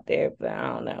people out there, but I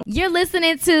don't know. You're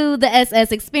listening to the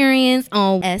SS Experience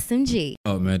on SMG.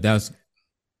 Oh man, that's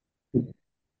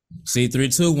see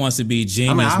 3-2 wants to be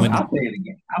genius. I'll say it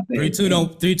again.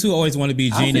 3-2 always want to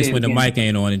be genius when the mic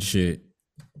ain't on and shit.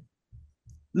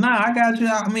 Nah, I got you.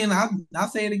 I mean, I'll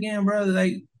say it again, bro.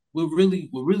 Like, what really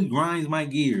grinds my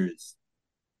gears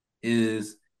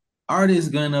is artists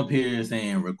going up here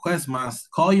saying,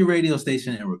 call your radio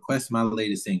station and request my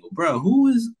latest single. Bro, who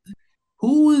is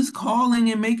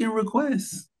calling and making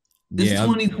requsts? It's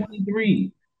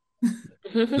 2023.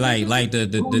 like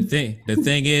the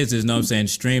thing is you know what I'm saying,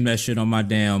 stream that shit on my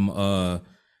damn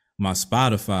my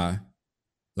Spotify.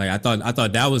 Like, I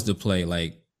thought that was the play.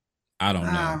 Like, I don't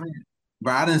know. Man.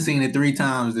 Bro, I done seen it 3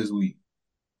 times this week.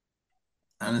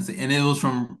 And it was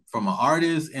from an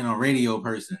artist and a radio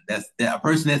person. That's a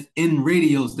person that's in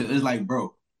radio still. It's like,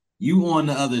 bro, you on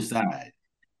the other side.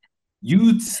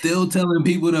 You still telling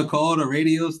people to call the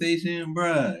radio station,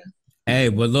 bro. Hey,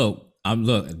 but look,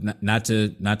 not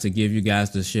to give you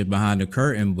guys the shit behind the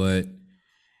curtain, but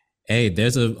hey,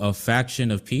 there's a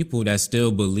faction of people that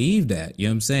still believe that. You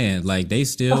know what I'm saying? Like, they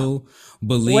still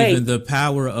believe in the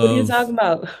power of. What are you talking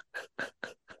about?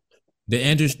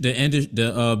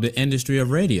 the industry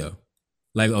of radio,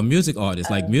 like a music artist.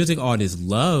 Like music artists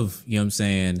love, you know what I'm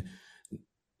saying,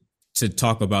 to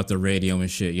talk about the radio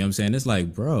and shit. You know what I'm saying? It's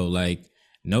like, bro, like,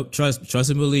 no, trust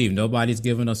and believe. Nobody's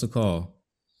giving us a call.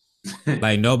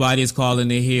 Like nobody's calling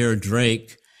to hear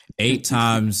Drake 8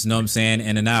 times, you know what I'm saying,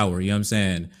 in an hour. You know what I'm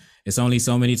saying? It's only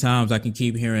so many times I can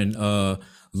keep hearing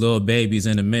Lil Babies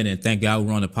in a minute. Thank God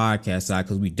we're on the podcast side,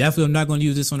 because we definitely are not going to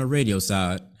use this on the radio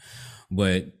side.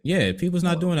 But yeah, people's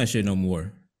not doing that shit no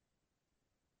more.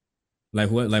 Like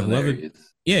what? Like whoever.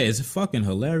 Yeah, it's fucking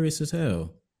hilarious as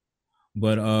hell.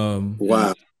 But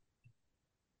wow.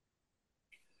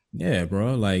 Yeah,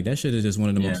 bro. Like that shit is just one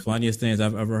of the most funniest things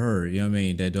I've ever heard. You know what I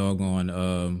mean? That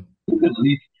doggone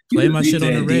play my shit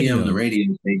on the radio. DM the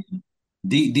radio station.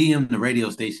 DM the radio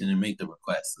station and make the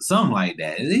request. Something like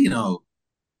that. You know,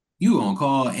 you gonna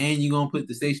call and you gonna put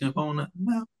the station phone up.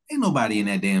 Well, ain't nobody in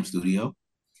that damn studio.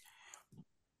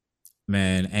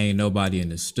 Man, ain't nobody in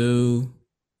the stew.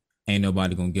 Ain't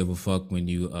nobody gonna give a fuck when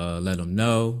you let them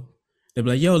know. They'll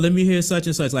be like, yo, let me hear such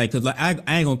and such. Like, cause like, I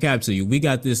ain't gonna cap to you. We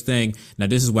got this thing. Now,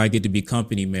 this is where I get to be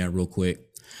company man real quick.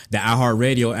 The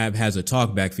iHeartRadio app has a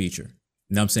talkback feature.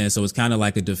 You know what I'm saying? So it's kind of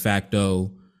like a de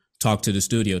facto talk to the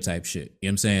studio type shit. You know what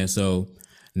I'm saying? So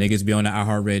niggas be on the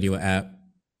iHeartRadio app,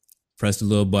 press the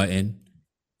little button.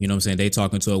 You know what I'm saying? They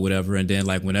talking to it, whatever. And then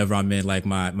like whenever I'm in like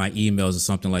my emails or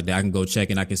something like that, I can go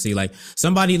check and I can see like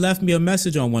somebody left me a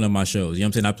message on one of my shows. You know what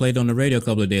I'm saying? I played on the radio a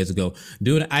couple of days ago.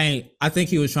 Dude, I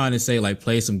think he was trying to say like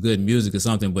play some good music or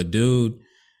something, but dude,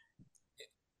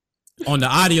 on the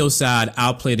audio side,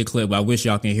 I'll play the clip. I wish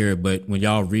y'all can hear it, but when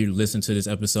y'all listen to this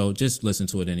episode, just listen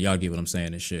to it and y'all get what I'm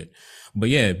saying and shit. But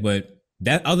yeah, but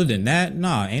that other than that,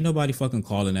 nah, ain't nobody fucking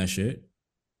calling that shit.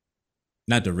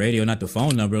 Not the radio, not the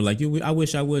phone number. Like I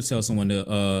wish I would tell someone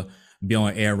to be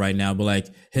on air right now, but like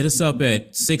hit us up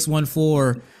at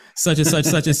 614 such and such,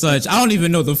 such and such. I don't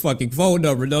even know the fucking phone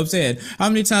number. You know what I'm saying? How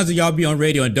many times do y'all be on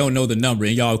radio and don't know the number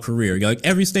in y'all career? Like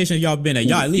every station y'all been at,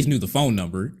 y'all at least knew the phone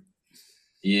number.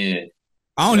 Yeah.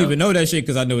 I don't even know that shit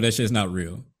because I know that shit's not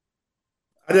real.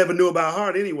 I never knew about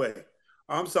Heart anyway.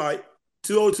 I'm sorry.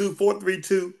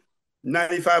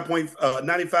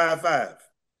 202-432-95.955.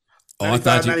 Oh, I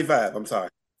thought 95. I'm sorry.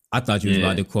 I thought you was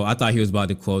about to quote. I thought he was about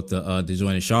to quote the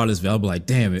joint in Charlottesville. I'll be like,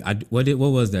 damn it! What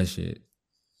was that shit?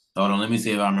 Hold on, let me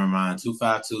see if I remember mine.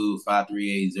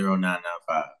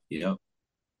 252-538-0995. Yep.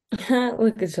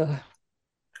 Look at you.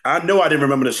 I know I didn't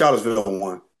remember the Charlottesville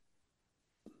one.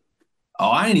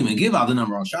 Oh, I didn't even give out the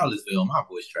number on Charlottesville on my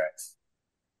voice tracks.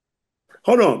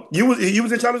 Hold on, you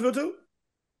was in Charlottesville too?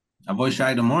 I voice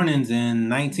tracked the mornings in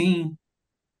 19.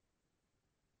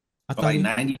 I thought like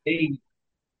 98.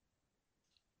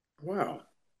 Wow.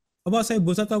 I'm about to say,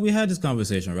 Boots, I thought we had this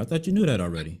conversation. I thought you knew that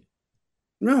already.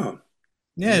 No.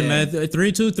 Yeah, man.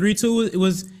 3-2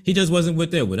 was he just wasn't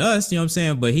with there with us, you know what I'm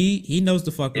saying? But he knows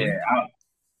the fucker. Yeah,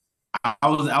 I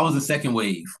was the second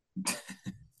wave.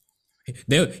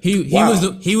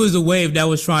 He was the wave that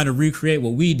was trying to recreate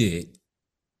what we did.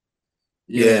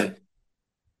 Yeah.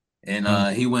 And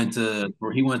he went to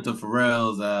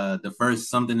Pharrell's the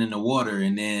first Something in the Water,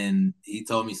 and then he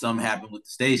told me something happened with the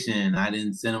station. I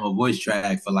didn't send him a voice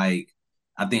track for like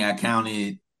I think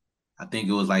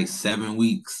it was like 7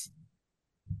 weeks.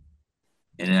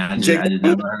 And then I just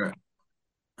never heard.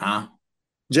 Huh?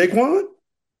 Jaquan?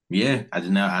 Yeah,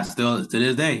 I still to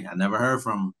this day I never heard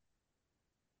from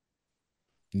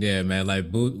him. Yeah, man, like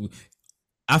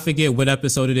I forget what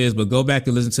episode it is, but go back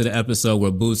and listen to the episode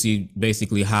where Boosie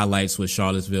basically highlights what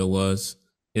Charlottesville was.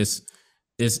 It's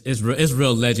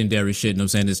real legendary shit. You know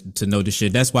what I'm saying? To know the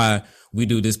shit. That's why we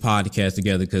do this podcast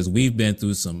together, because we've been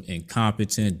through some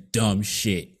incompetent, dumb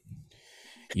shit.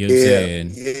 You know what I'm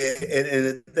saying? Yeah, and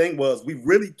the thing was, we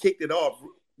really kicked it off.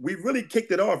 We really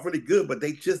kicked it off really good, but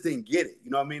they just didn't get it.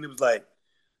 You know what I mean? It was like,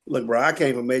 look, bro, I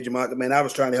came from Major Market, man. I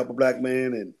was trying to help a black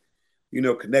man and,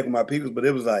 connect with my people, but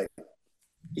it was like,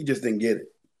 he just didn't get it.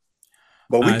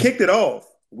 But we kicked it off.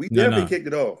 We definitely kicked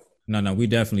it off. No, we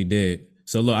definitely did.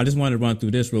 So look, I just wanted to run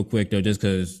through this real quick though, just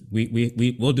because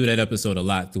we'll do that episode a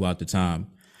lot throughout the time.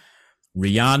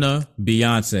 Rihanna,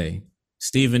 Beyonce.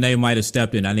 Stephen A might have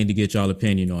stepped in. I need to get y'all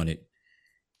opinion on it.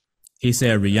 He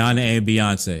said Rihanna and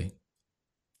Beyonce.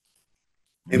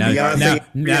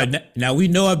 Now we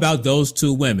know about those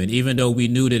two women, even though we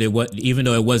knew that even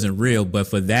though it wasn't real, but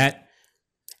for that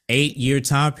 8-year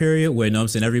time period where, I'm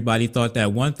saying, everybody thought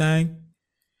that one thing,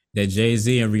 that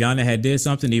Jay-Z and Rihanna had did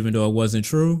something, even though it wasn't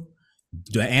true.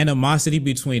 The animosity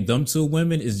between them two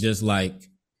women is just like,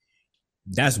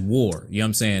 that's war. You know what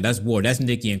I'm saying? That's war. That's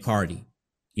Nicki and Cardi. You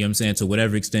know what I'm saying? To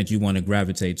whatever extent you want to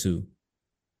gravitate to.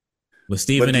 But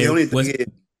Stephen A.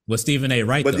 Was Stephen A.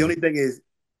 right But the though? only thing is,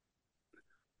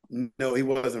 no, he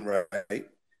wasn't right.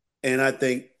 And I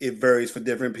think it varies for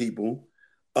different people.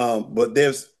 But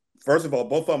there's, first of all,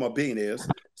 both of them are billionaires.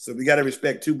 So we got to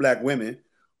respect two black women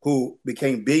who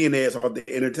became billionaires off the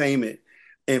entertainment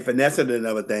and finessing and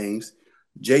other things.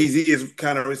 Jay-Z is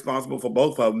kind of responsible for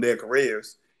both of them, their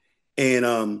careers.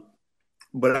 And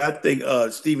but I think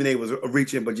Stephen A was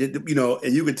reaching, but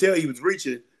and you could tell he was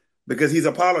reaching because he's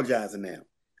apologizing now.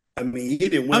 I mean, he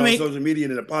didn't went on social media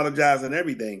and apologize and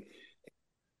everything.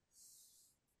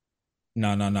 No.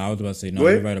 I was about to say, no,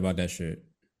 you're right about that shit.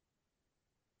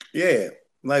 Yeah.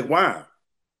 Like, why?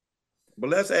 But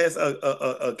let's ask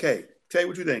Kay. Kay,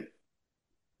 what you think?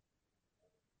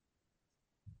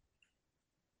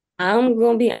 I'm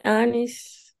gonna be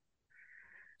honest.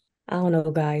 I don't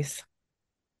know, guys.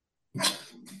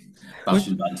 Thought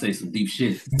she was about to say some deep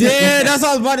shit. Yeah, that's what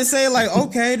I was about to say. Like,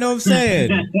 okay, know what I'm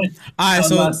saying? All right,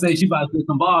 so I was about to say she about to say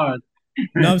some bars. Know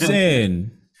what I'm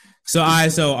saying? So, all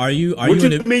right, so are you What you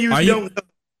you mean you don't know?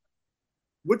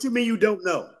 What you mean you don't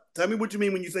know? Tell me what you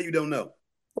mean when you say you don't know.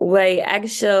 Wait,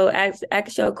 ask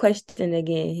your question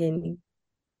again, Henry.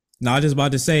 No, I was just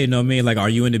about to say, you know what I mean? Like, are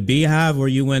you in the Beehive or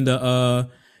you in the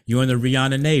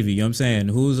Rihanna Navy? You know what I'm saying?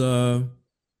 Who's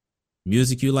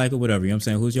music you like or whatever? You know what I'm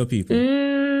saying? Who's your people?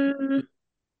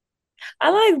 I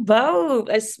like both,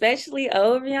 especially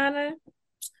old Rihanna.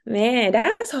 Man,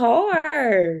 that's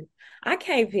hard. I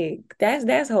can't pick.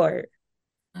 That's hard.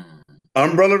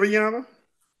 Umbrella Rihanna?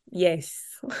 Yes.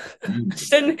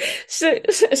 shouldn't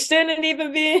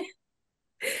even be.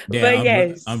 Yeah, but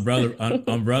yes. umbrella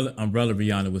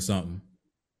Rihanna was something.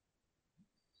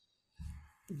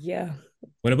 Yeah.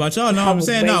 What about y'all? No, I'm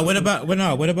saying no. What about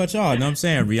y'all? No, I'm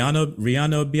saying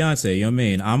Rihanna or Beyonce. You know what I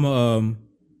mean?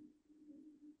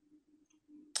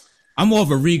 I'm more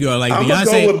of a re-girl. Like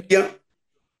Beyonce.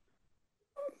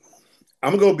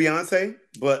 I'm gonna go Beyonce,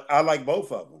 but I like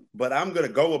both of them. But I'm gonna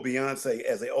go with Beyonce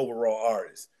as an overall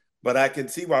artist. But I can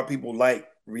see why people like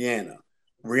Rihanna.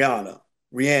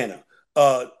 2-3.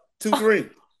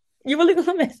 You really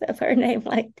gonna mess up her name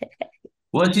like that?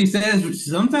 Well, she says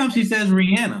sometimes she says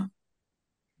Rihanna.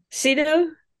 She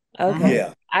do? Okay.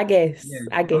 Yeah. I guess.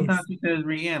 Sometimes she says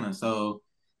Rihanna. So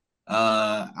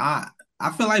I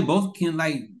feel like both can,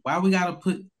 like, why we gotta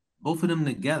put both of them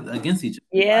together against each other?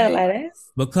 Yeah, like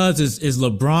that's because it's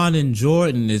LeBron and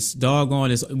Jordan. It's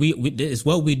doggone. It's what we do. It's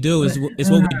what we do.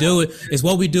 It's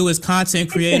what we do as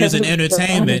content creators and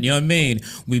entertainment. You know what I mean?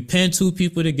 We pin two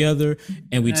people together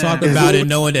and we talk about it,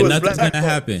 knowing that nothing's gonna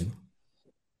happen.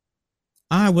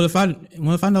 All right. Well, if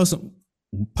I know some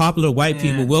popular white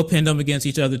people, we'll pin them against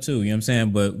each other too. You know what I'm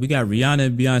saying? But we got Rihanna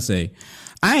and Beyonce.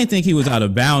 I didn't think he was out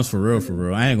of bounds for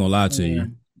real. I ain't gonna lie to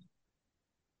you.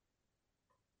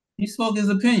 He spoke his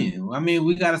opinion. I mean,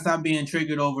 we got to stop being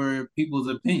triggered over people's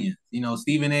opinions. You know,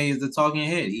 Stephen A is the talking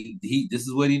head. He this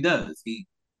is what he does. He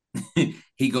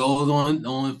he goes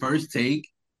on First Take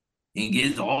and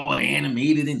gets all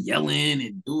animated and yelling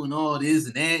and doing all this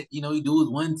and that. You know, he do his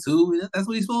 1-2. That's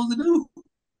what he's supposed to do.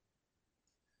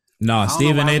 No,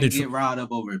 Stephen A. Get riled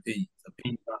up over opinions.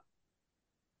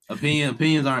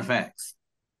 Opinions aren't facts.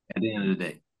 At the end of the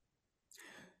day,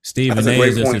 Stephen A.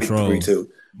 is just a troll.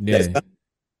 Yeah.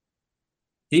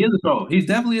 He is a troll. He's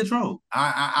definitely a troll.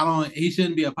 I don't. He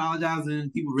shouldn't be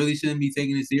apologizing. People really shouldn't be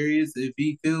taking it serious. If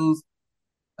he feels,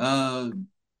 what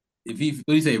do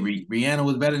you say? Rihanna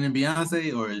was better than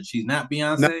Beyonce, or she's not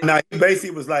Beyonce? No, he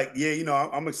basically was like, yeah, you know,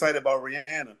 I'm excited about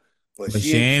Rihanna, but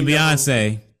she ain't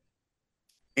Beyonce.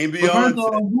 Ain't Beyonce. But first of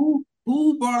all,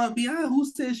 who brought up Beyonce? Who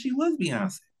said she was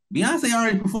Beyonce? Beyonce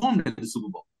already performed at the Super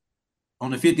Bowl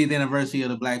on the 50th anniversary of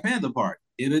the Black Panther Party.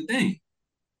 Did a thing.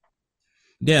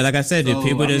 Yeah, like I said, so,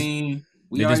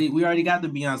 we already got the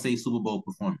Beyonce Super Bowl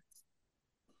performance.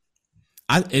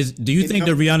 Do you think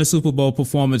the Rihanna Super Bowl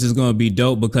performance is going to be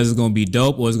dope because it's going to be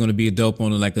dope, or is going to be dope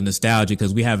on like a nostalgia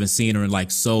because we haven't seen her in like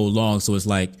so long? So it's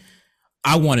like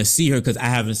I want to see her because I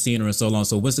haven't seen her in so long.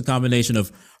 So what's the combination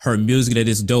of her music that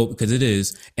is dope because it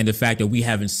is, and the fact that we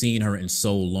haven't seen her in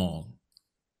so long?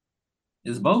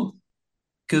 It's both.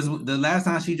 Because the last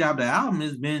time she dropped the album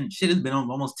has been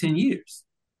on almost 10 years.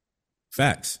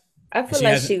 Facts. I feel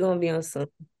like she's gonna be on some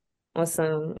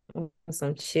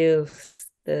chill stuff.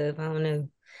 I don't know.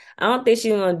 I don't think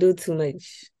she's gonna do too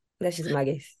much. That's just my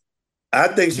guess. I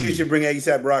think she should bring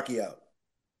A$AP Rocky out.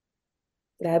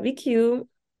 That'd be cute.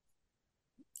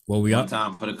 Well, One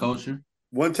time for the culture.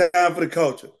 One time for the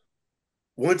culture.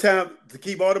 One time to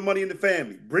keep all the money in the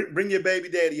family. Bring your baby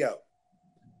daddy out.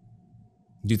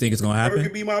 Do you think it's gonna happen?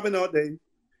 Fergie be mopping all day.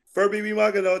 Fergie be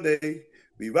mopping all day.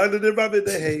 We rubbing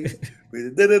the hay.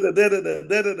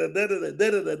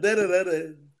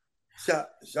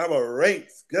 Shabba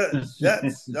Ranks. Good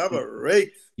shots. Shabba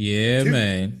Ranks. Yeah,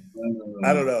 man.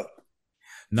 I don't know.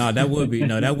 No, that would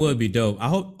be dope.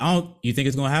 You think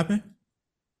it's gonna happen?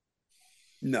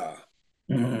 Nah.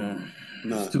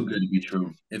 It's too good to be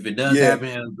true. If it does happen,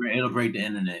 it'll break the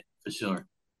internet for sure.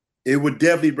 It would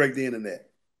definitely break the internet.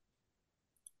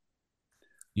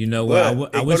 You know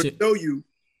what? I wish it show you,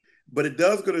 but it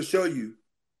does going to show you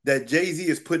that Jay-Z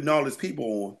is putting all his people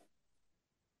on.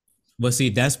 But see,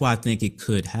 that's why I think it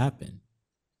could happen,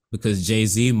 because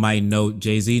Jay-Z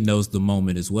knows the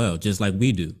moment as well, just like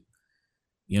we do. You know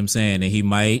what I'm saying? And he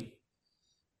might,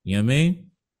 you know what I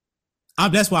mean?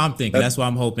 That's why I'm thinking. That's why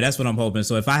I'm hoping. That's what I'm hoping.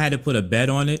 So if I had to put a bet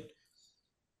on it,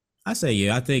 I say,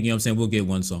 yeah, I think, you know what I'm saying, we'll get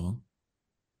one song.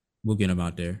 We'll get him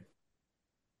out there.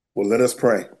 Well, let us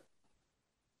pray.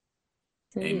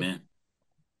 Amen.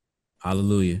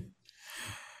 Hallelujah.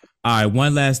 All right,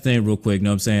 one last thing real quick. You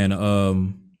know what I'm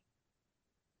saying?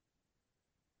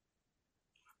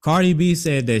 Cardi B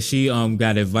said that she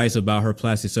got advice about her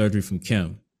plastic surgery from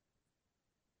Kim.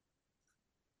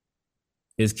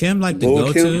 Is Kim like the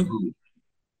go-to?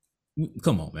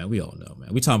 Come on, man. We all know,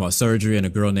 man. We talking about surgery and a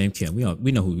girl named Kim.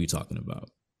 We know who we talking about.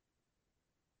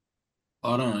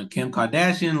 Hold on, Kim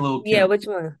Kardashian, Lil Kim. Yeah, which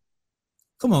one?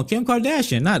 Come on, Kim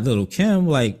Kardashian, not Little Kim.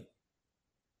 Like,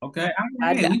 okay,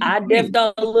 I diffed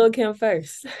on Lil Kim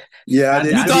first. Yeah, I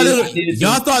did.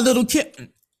 Y'all thought Little Kim.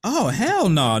 Oh, hell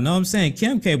no. No, I'm saying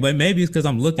Kim K, but maybe it's because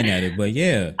I'm looking at it. But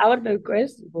yeah. I would have been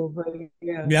questionable, but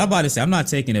yeah. Yeah, I'm about to say, I'm not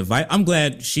taking advice. I'm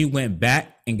glad she went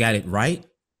back and got it right.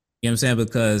 You know what I'm saying?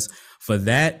 Because for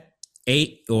that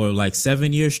 8 or like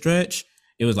 7 year stretch,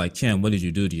 it was like, Kim, what did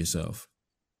you do to yourself?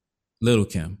 Little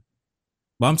Kim.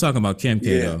 But I'm talking about Kim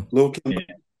K, though. Lil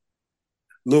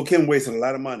Kim wasted a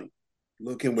lot of money.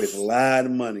 Lil Kim wasted a lot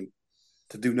of money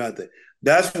to do nothing.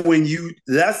 That's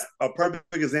a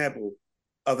perfect example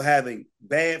of having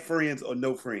bad friends or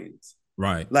no friends.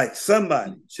 Right. Like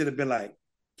somebody should have been like,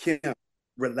 Kim,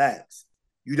 relax.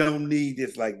 You don't need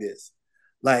this like this.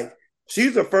 Like,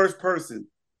 she's the first person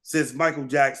since Michael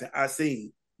Jackson I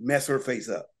seen mess her face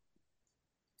up.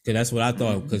 Yeah, that's what I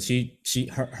thought, because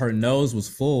her nose was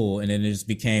full and then it just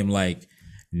became like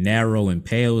narrow and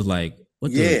pale. It was like,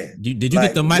 did you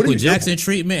get the Michael Jackson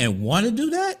treatment and want to do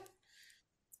that?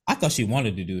 I thought she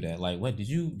wanted to do that. Like, what did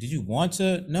you want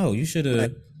to? No, you should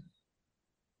have.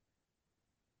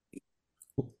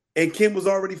 And Kim was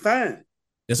already fine.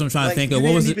 That's what I'm trying to think of.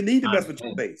 What was it? You didn't even need to mess with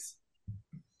your face.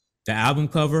 The album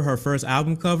cover, her first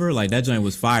album cover, like that joint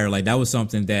was fire. Like that was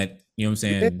something that, you know what I'm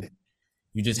saying,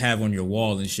 you just have on your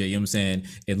wall and shit. You know what I'm saying?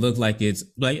 It looked like it's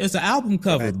an album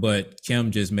cover, but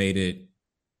Kim just made it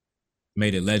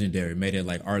legendary, made it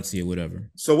like artsy or whatever.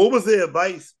 So what was the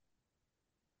advice?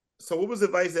 So what was the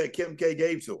advice that Kim K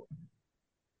gave to her?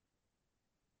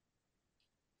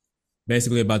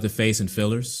 Basically about the face and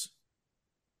fillers.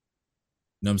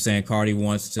 You know what I'm saying? Cardi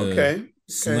wants to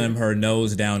slim her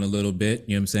nose down a little bit,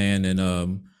 you know what I'm saying?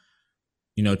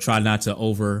 And, try not to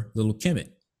over Little Kim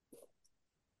it,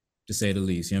 to say the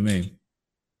least, you know what I mean?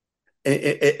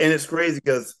 And it's crazy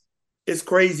because it's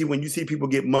crazy when you see people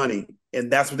get money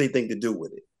and that's what they think to do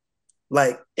with it.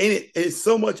 Like, and it's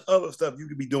so much other stuff you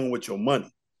could be doing with your money.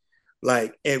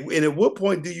 Like, and at what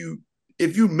point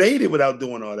if you made it without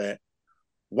doing all that,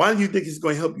 why do you think it's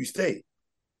going to help you stay?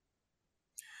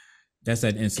 That's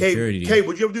that insecurity. Kay,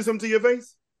 would you ever do something to your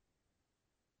face?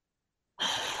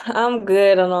 I'm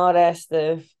good on all that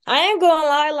stuff. I ain't gonna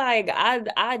lie, like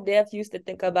I definitely used to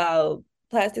think about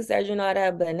plastic surgery and all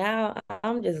that, but now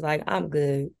I'm just like, I'm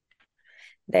good.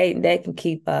 They can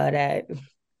keep all that.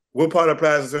 What part of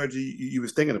plastic surgery you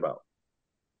was thinking about?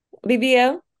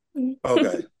 BBL.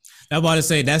 Okay. I'm about to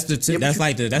say that's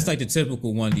like the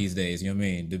typical one these days. You know what I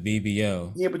mean? The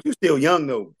BBL. Yeah, but you're still young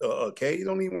though. Okay, you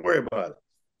don't even worry about it.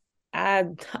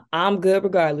 I'm good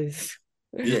regardless.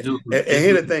 Yeah. And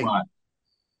here's the thing.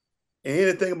 And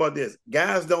here's the thing about this: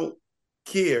 guys don't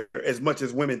care as much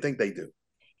as women think they do.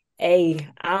 Hey,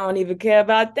 I don't even care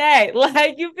about that.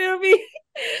 Like, you feel me?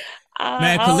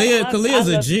 Man, Kalia's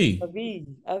a G.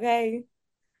 Okay.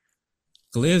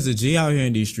 Kalia's a G out here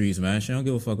in these streets, man. She don't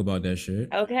give a fuck about that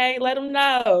shit. Okay, let them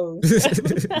know.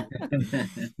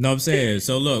 No, I'm saying.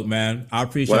 So look, man, I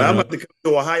appreciate. Well, I'm about to come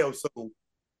to Ohio soon.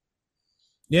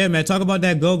 Yeah, man, talk about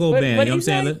that go-go band. You know what I'm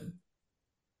saying?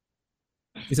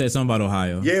 He said something about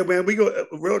Ohio. Yeah, man, we go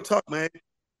real talk, man.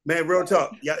 Man, real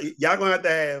talk. Y'all gonna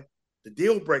have the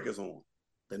Deal Breakers on.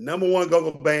 The #1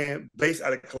 go-go band based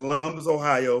out of Columbus,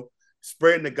 Ohio,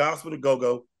 spreading the gospel to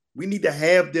go-go. We need to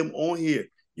have them on here.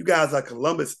 You guys are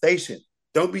Columbus Station.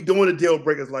 Don't be doing the Deal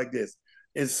Breakers like this.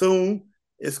 And soon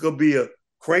it's gonna be a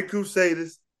Crank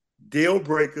Crusaders, Deal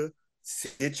Breaker,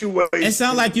 situation. It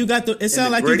sound like you got the. It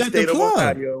sound like you got the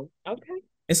plug. Okay.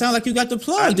 It sound like you got the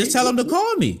plug. Just tell them to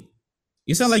call me.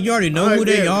 You sound like you already know who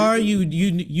they are.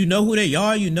 You know who they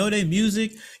are. You know their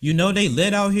music. You know they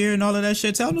lit out here and all of that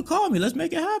shit. Tell them to call me. Let's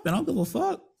make it happen. I don't give a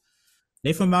fuck.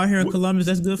 They from out here in Columbus.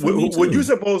 That's good for me too. What you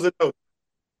supposed to know?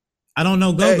 I don't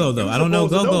know go-go though. I don't know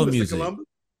go-go music. Columbus.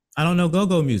 I don't know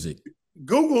go-go music.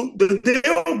 Google the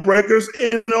Deal Breakers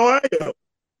in Ohio.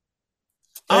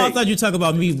 Oh, I thought you talk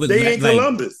about me with they in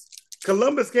Columbus.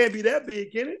 Columbus can't be that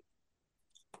big, can it?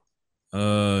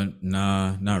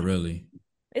 Nah, not really.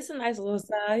 It's a nice little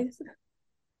size.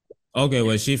 Okay,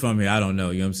 well, she from here. I don't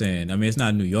know. You know what I'm saying? I mean, it's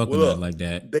not New York or nothing like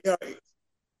that. They are.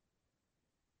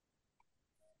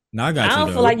 No, I got you. I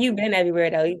don't feel like you've been everywhere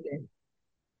though either.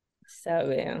 So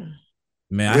yeah.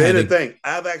 Man, here's the thing.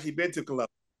 I've actually been to Columbus.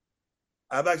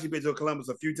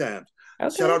 A few times.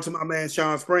 Okay. Shout out to my man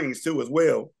Sean Springs too, as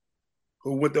well,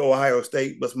 who went to Ohio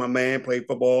State. But my man played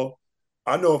football.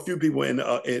 I know a few people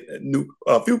I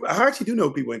actually do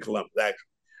know people in Columbus, actually,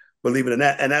 believe it or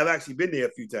not. And I've actually been there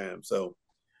a few times. So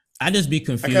I just be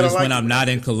confused when I'm not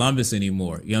in Columbus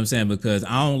anymore. You know what I'm saying? Because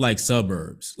I don't like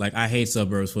suburbs. Like I hate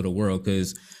suburbs for the world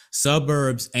because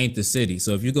suburbs ain't the city.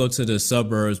 So if you go to the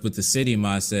suburbs with the city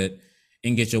mindset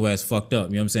and get your ass fucked up,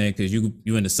 you know what I'm saying? Because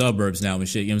you in the suburbs now and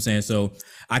shit, you know what I'm saying? So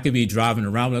I could be driving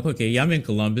around like, okay, yeah, I'm in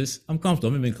Columbus. I'm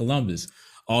comfortable. I'm in Columbus.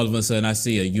 All of a sudden I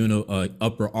see a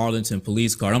Upper Arlington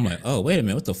police car. I'm like, oh, wait a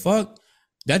minute, what the fuck?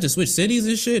 Did I just switch cities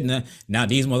and shit? Now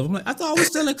these motherfuckers, I'm like, I thought I was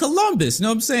still in Columbus. You know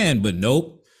what I'm saying? But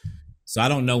nope. So I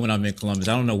don't know when I'm in Columbus.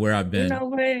 I don't know where I've been. You know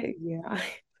where? Yeah.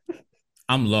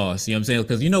 I'm lost. You know what I'm saying?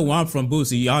 Because you know where I'm from,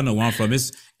 Boosie. Y'all know where I'm from.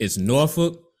 It's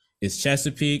Norfolk. It's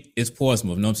Chesapeake. It's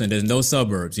Portsmouth. You know what I'm saying? There's no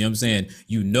suburbs. You know what I'm saying?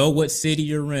 You know what city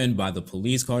you're in by the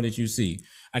police car that you see.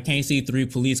 I can't see 3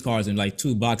 police cars in like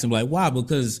 2 blocks. I'm like, why?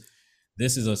 Because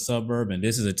this is a suburb and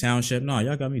this is a township. No,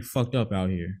 y'all got me fucked up out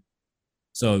here.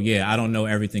 So yeah, I don't know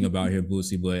everything about here,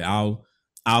 Boosie, but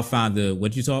I'll find the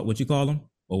what you call them?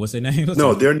 Or what's their name?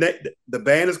 No, the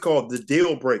band is called the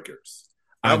Deal Breakers.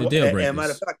 The Deal Breakers.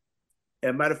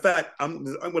 Matter of fact, I'm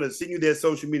going to send you their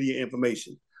social media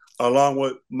information along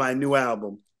with my new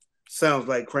album, Sounds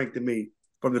Like Crank to Me,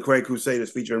 from the Craig Crusaders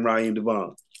featuring Raheem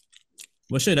DeVaughn.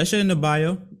 Well, shit, that shit in the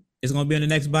bio. It's going to be in the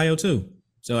next bio too.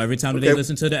 So every time that they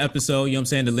listen to the episode, you know what I'm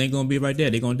saying, the link going to be right there.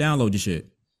 They're going to download the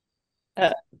shit. You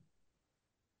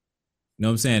know what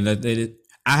I'm saying?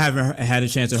 I haven't had a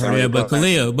chance to hear it, but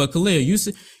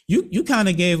Kalia, you kind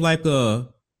of gave like a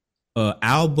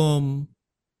album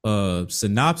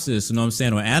synopsis, you know what I'm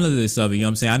saying, or analysis of it. You know what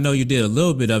I'm saying? I know you did a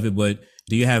little bit of it, but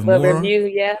do you have more? Review,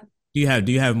 yeah.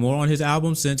 Do you have more on his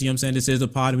album since, you know what I'm saying, this is a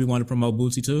pod and we want to promote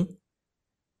Boosie too?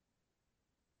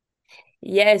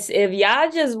 Yes, if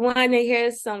y'all just want to hear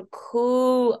some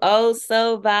cool old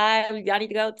soul vibes, y'all need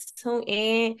to go tune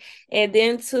in. And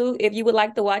then too, if you would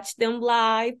like to watch them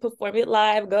live, perform it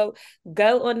live, go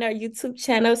on their YouTube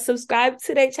channel, subscribe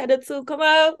to their channel too. Come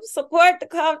on, support the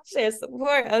culture,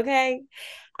 support, okay?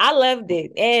 I loved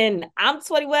it. And I'm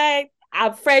 21,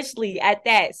 I'm freshly at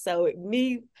that. So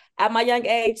me at my young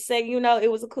age saying,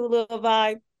 it was a cool little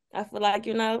vibe. I feel like,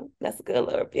 that's a good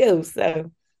little review. So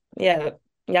yeah.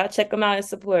 Y'all check them out and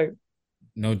support.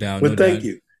 No doubt. Well, thank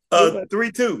you.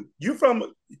 3-2. You from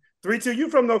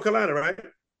North Carolina, right?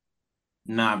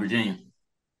 Nah, Virginia.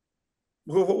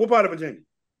 What part of Virginia?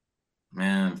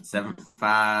 Man,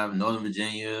 7-5, Northern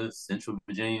Virginia, Central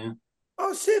Virginia.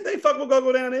 Oh shit, they fuck with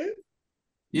Go-Go down there.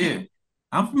 Yeah,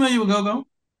 I'm familiar with Go-Go.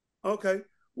 Okay.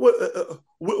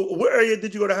 What area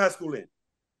did you go to high school in?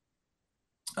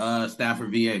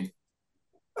 Stafford, VA.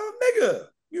 Oh, nigga,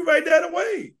 you right that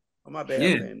away. Oh, my bad.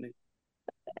 Yeah.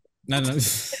 No. and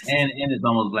it's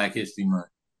almost Black History Month.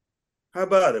 How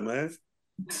about it, man?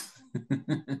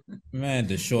 Man,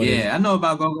 the shortest. Yeah, I know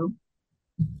about Go-Go.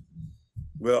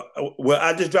 Well,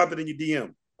 I just dropped it in your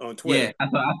DM on Twitter.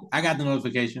 Yeah, I got the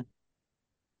notification.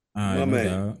 All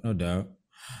right, no doubt.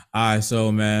 All right,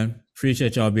 so, man,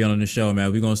 appreciate y'all being on the show,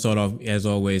 man. We're going to start off, as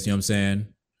always, you know what I'm saying?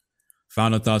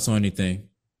 Final thoughts on anything?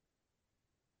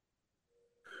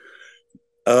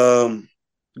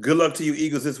 Good luck to you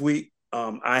Eagles this week.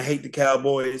 I hate the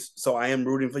Cowboys, so I am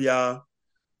rooting for y'all.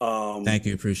 Thank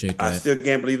you, appreciate that. I still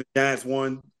can't believe the Giants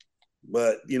won,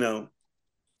 but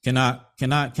Can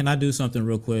I do something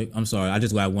real quick? I'm sorry, I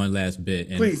just got one last bit.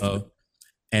 And, please.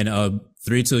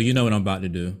 3-2, you know what I'm about to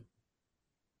do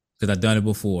because I've done it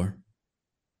before.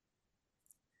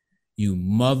 You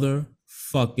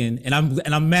motherfucking, and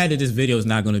I'm mad that this video is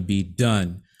not going to be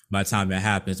done by the time it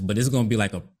happens, but it's going to be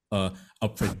like a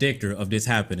predictor of this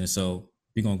happening. So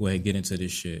we're going to go ahead and get into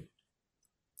this shit.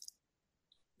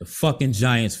 The fucking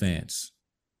Giants fans.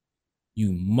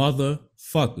 You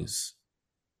motherfuckers.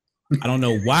 I don't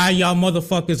know why y'all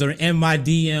motherfuckers are in my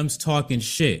DMs talking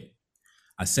shit.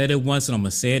 I said it once and I'm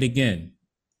gonna say it again.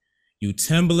 You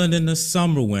Timberland in the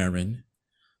summer wearing,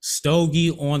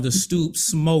 stogie on the stoop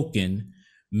smoking,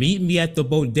 meet me at the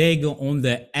bodega on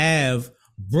the Ave,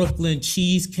 Brooklyn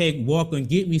cheesecake walk and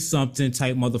get me something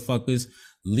type motherfuckers.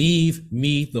 Leave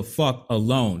me the fuck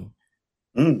alone.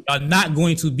 Y'all not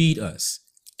going to beat us.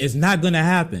 It's not gonna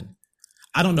happen.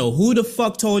 I don't know who the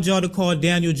fuck told y'all to call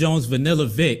Daniel Jones Vanilla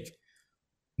Vic.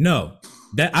 No,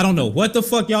 that I don't know what the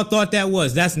fuck y'all thought that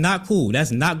was. That's not cool. That's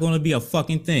not going to be a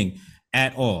fucking thing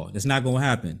at all. That's not going to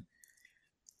happen.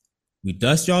 We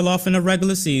dust y'all off in the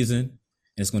regular season, and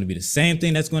it's going to be the same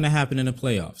thing that's going to happen in the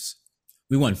playoffs.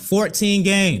 We won 14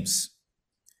 games.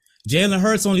 Jalen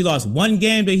Hurts only lost one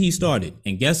game that he started,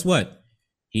 and guess what?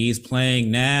 He's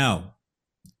playing now.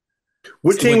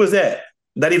 What team was that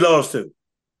he lost to?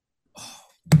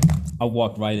 I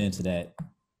walked right into that.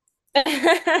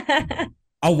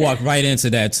 I walked right into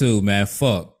that too, man.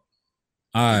 Fuck.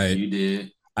 All right. You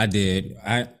did. I did.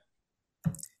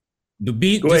 The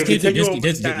beat. Go ahead, continue on with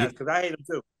the Giants, because I hate them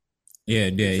too. Yeah.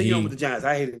 Continue on with the Giants.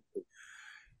 I hate it.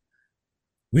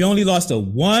 We only lost to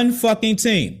one fucking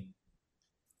team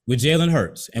with Jalen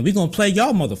Hurts, and we're gonna play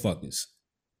y'all motherfuckers.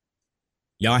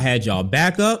 Y'all had y'all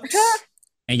backups,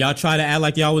 and y'all try to act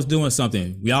like y'all was doing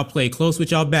something. Y'all played close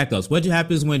with y'all backups. What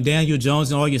happens when Daniel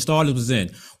Jones and all your starters was in?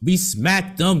 We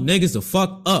smacked them niggas the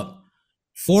fuck up.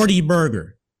 40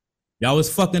 burger. Y'all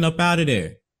was fucking up out of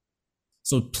there.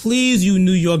 So please, you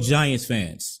New York Giants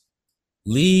fans,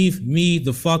 leave me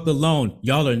the fuck alone.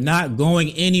 Y'all are not going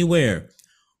anywhere.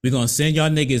 We're going to send y'all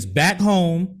niggas back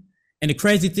home. And the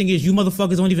crazy thing is, you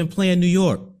motherfuckers don't even play in New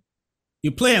York.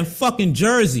 You're playing fucking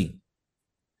Jersey.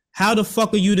 How the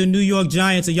fuck are you the New York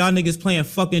Giants and y'all niggas playing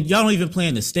fucking, y'all don't even play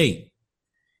in the state.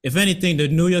 If anything, the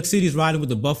New York City's riding with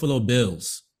the Buffalo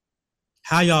Bills.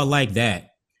 How y'all like that?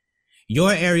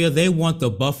 Your area, they want the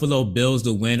Buffalo Bills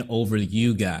to win over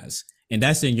you guys. And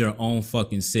that's in your own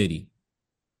fucking city.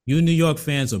 You New York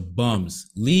fans are bums.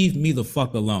 Leave me the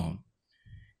fuck alone.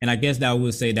 And I guess that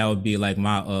would say that would be like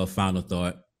my final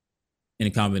thought in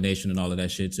a combination and all of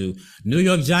that shit too. New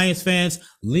York Giants fans,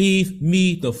 leave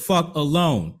me the fuck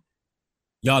alone.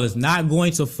 Y'all is not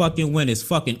going to fucking win. It's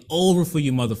fucking over for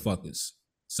you motherfuckers.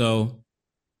 So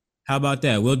how about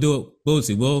that? We'll do it.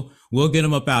 Bootsy, we'll get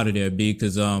them up out of there, B,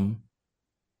 because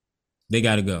they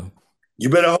gotta go. You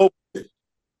better hope it.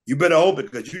 You better hope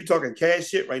it, because you're talking cash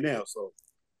shit right now. So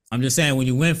I'm just saying, when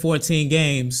you win 14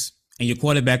 games and your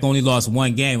quarterback only lost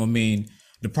one game, I mean,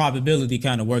 the probability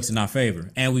kind of works in our favor.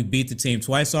 And we beat the team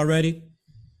twice already.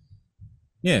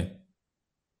 Yeah.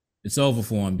 It's over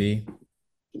for him, B.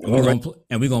 And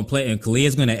we're gonna play, and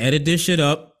Kalia's gonna edit this shit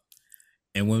up.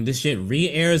 And when this shit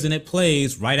re-airs and it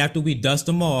plays right after we dust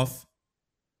them off,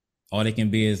 all they can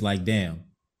be is like, damn.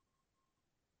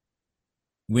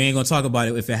 We ain't gonna talk about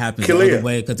it if it happens the other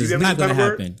way, because it's not gonna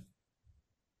happen.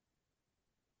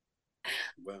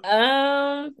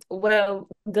 Well,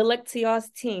 good luck to y'all's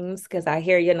teams, because I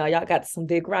hear, y'all got some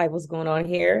big rivals going on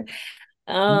here.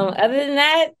 Other than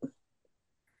that,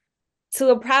 to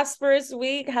a prosperous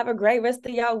week. Have a great rest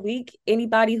of y'all week.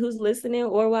 Anybody who's listening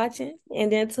or watching,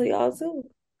 and then to y'all too.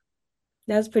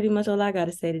 That's pretty much all I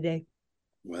gotta say today.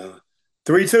 Well,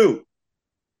 3-2.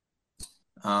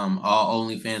 All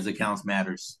OnlyFans accounts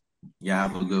matters. Y'all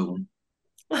have a good one.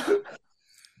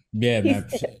 Yeah, man.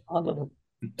 All of them.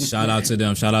 Shout out to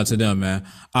them. Shout out to them, man.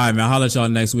 All right, man. I'll holler at y'all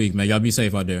next week, man. Y'all be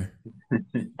safe out there.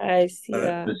 All right, see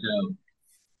ya.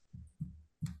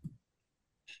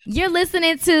 You're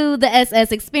listening to the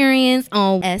SS Experience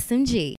on SMG.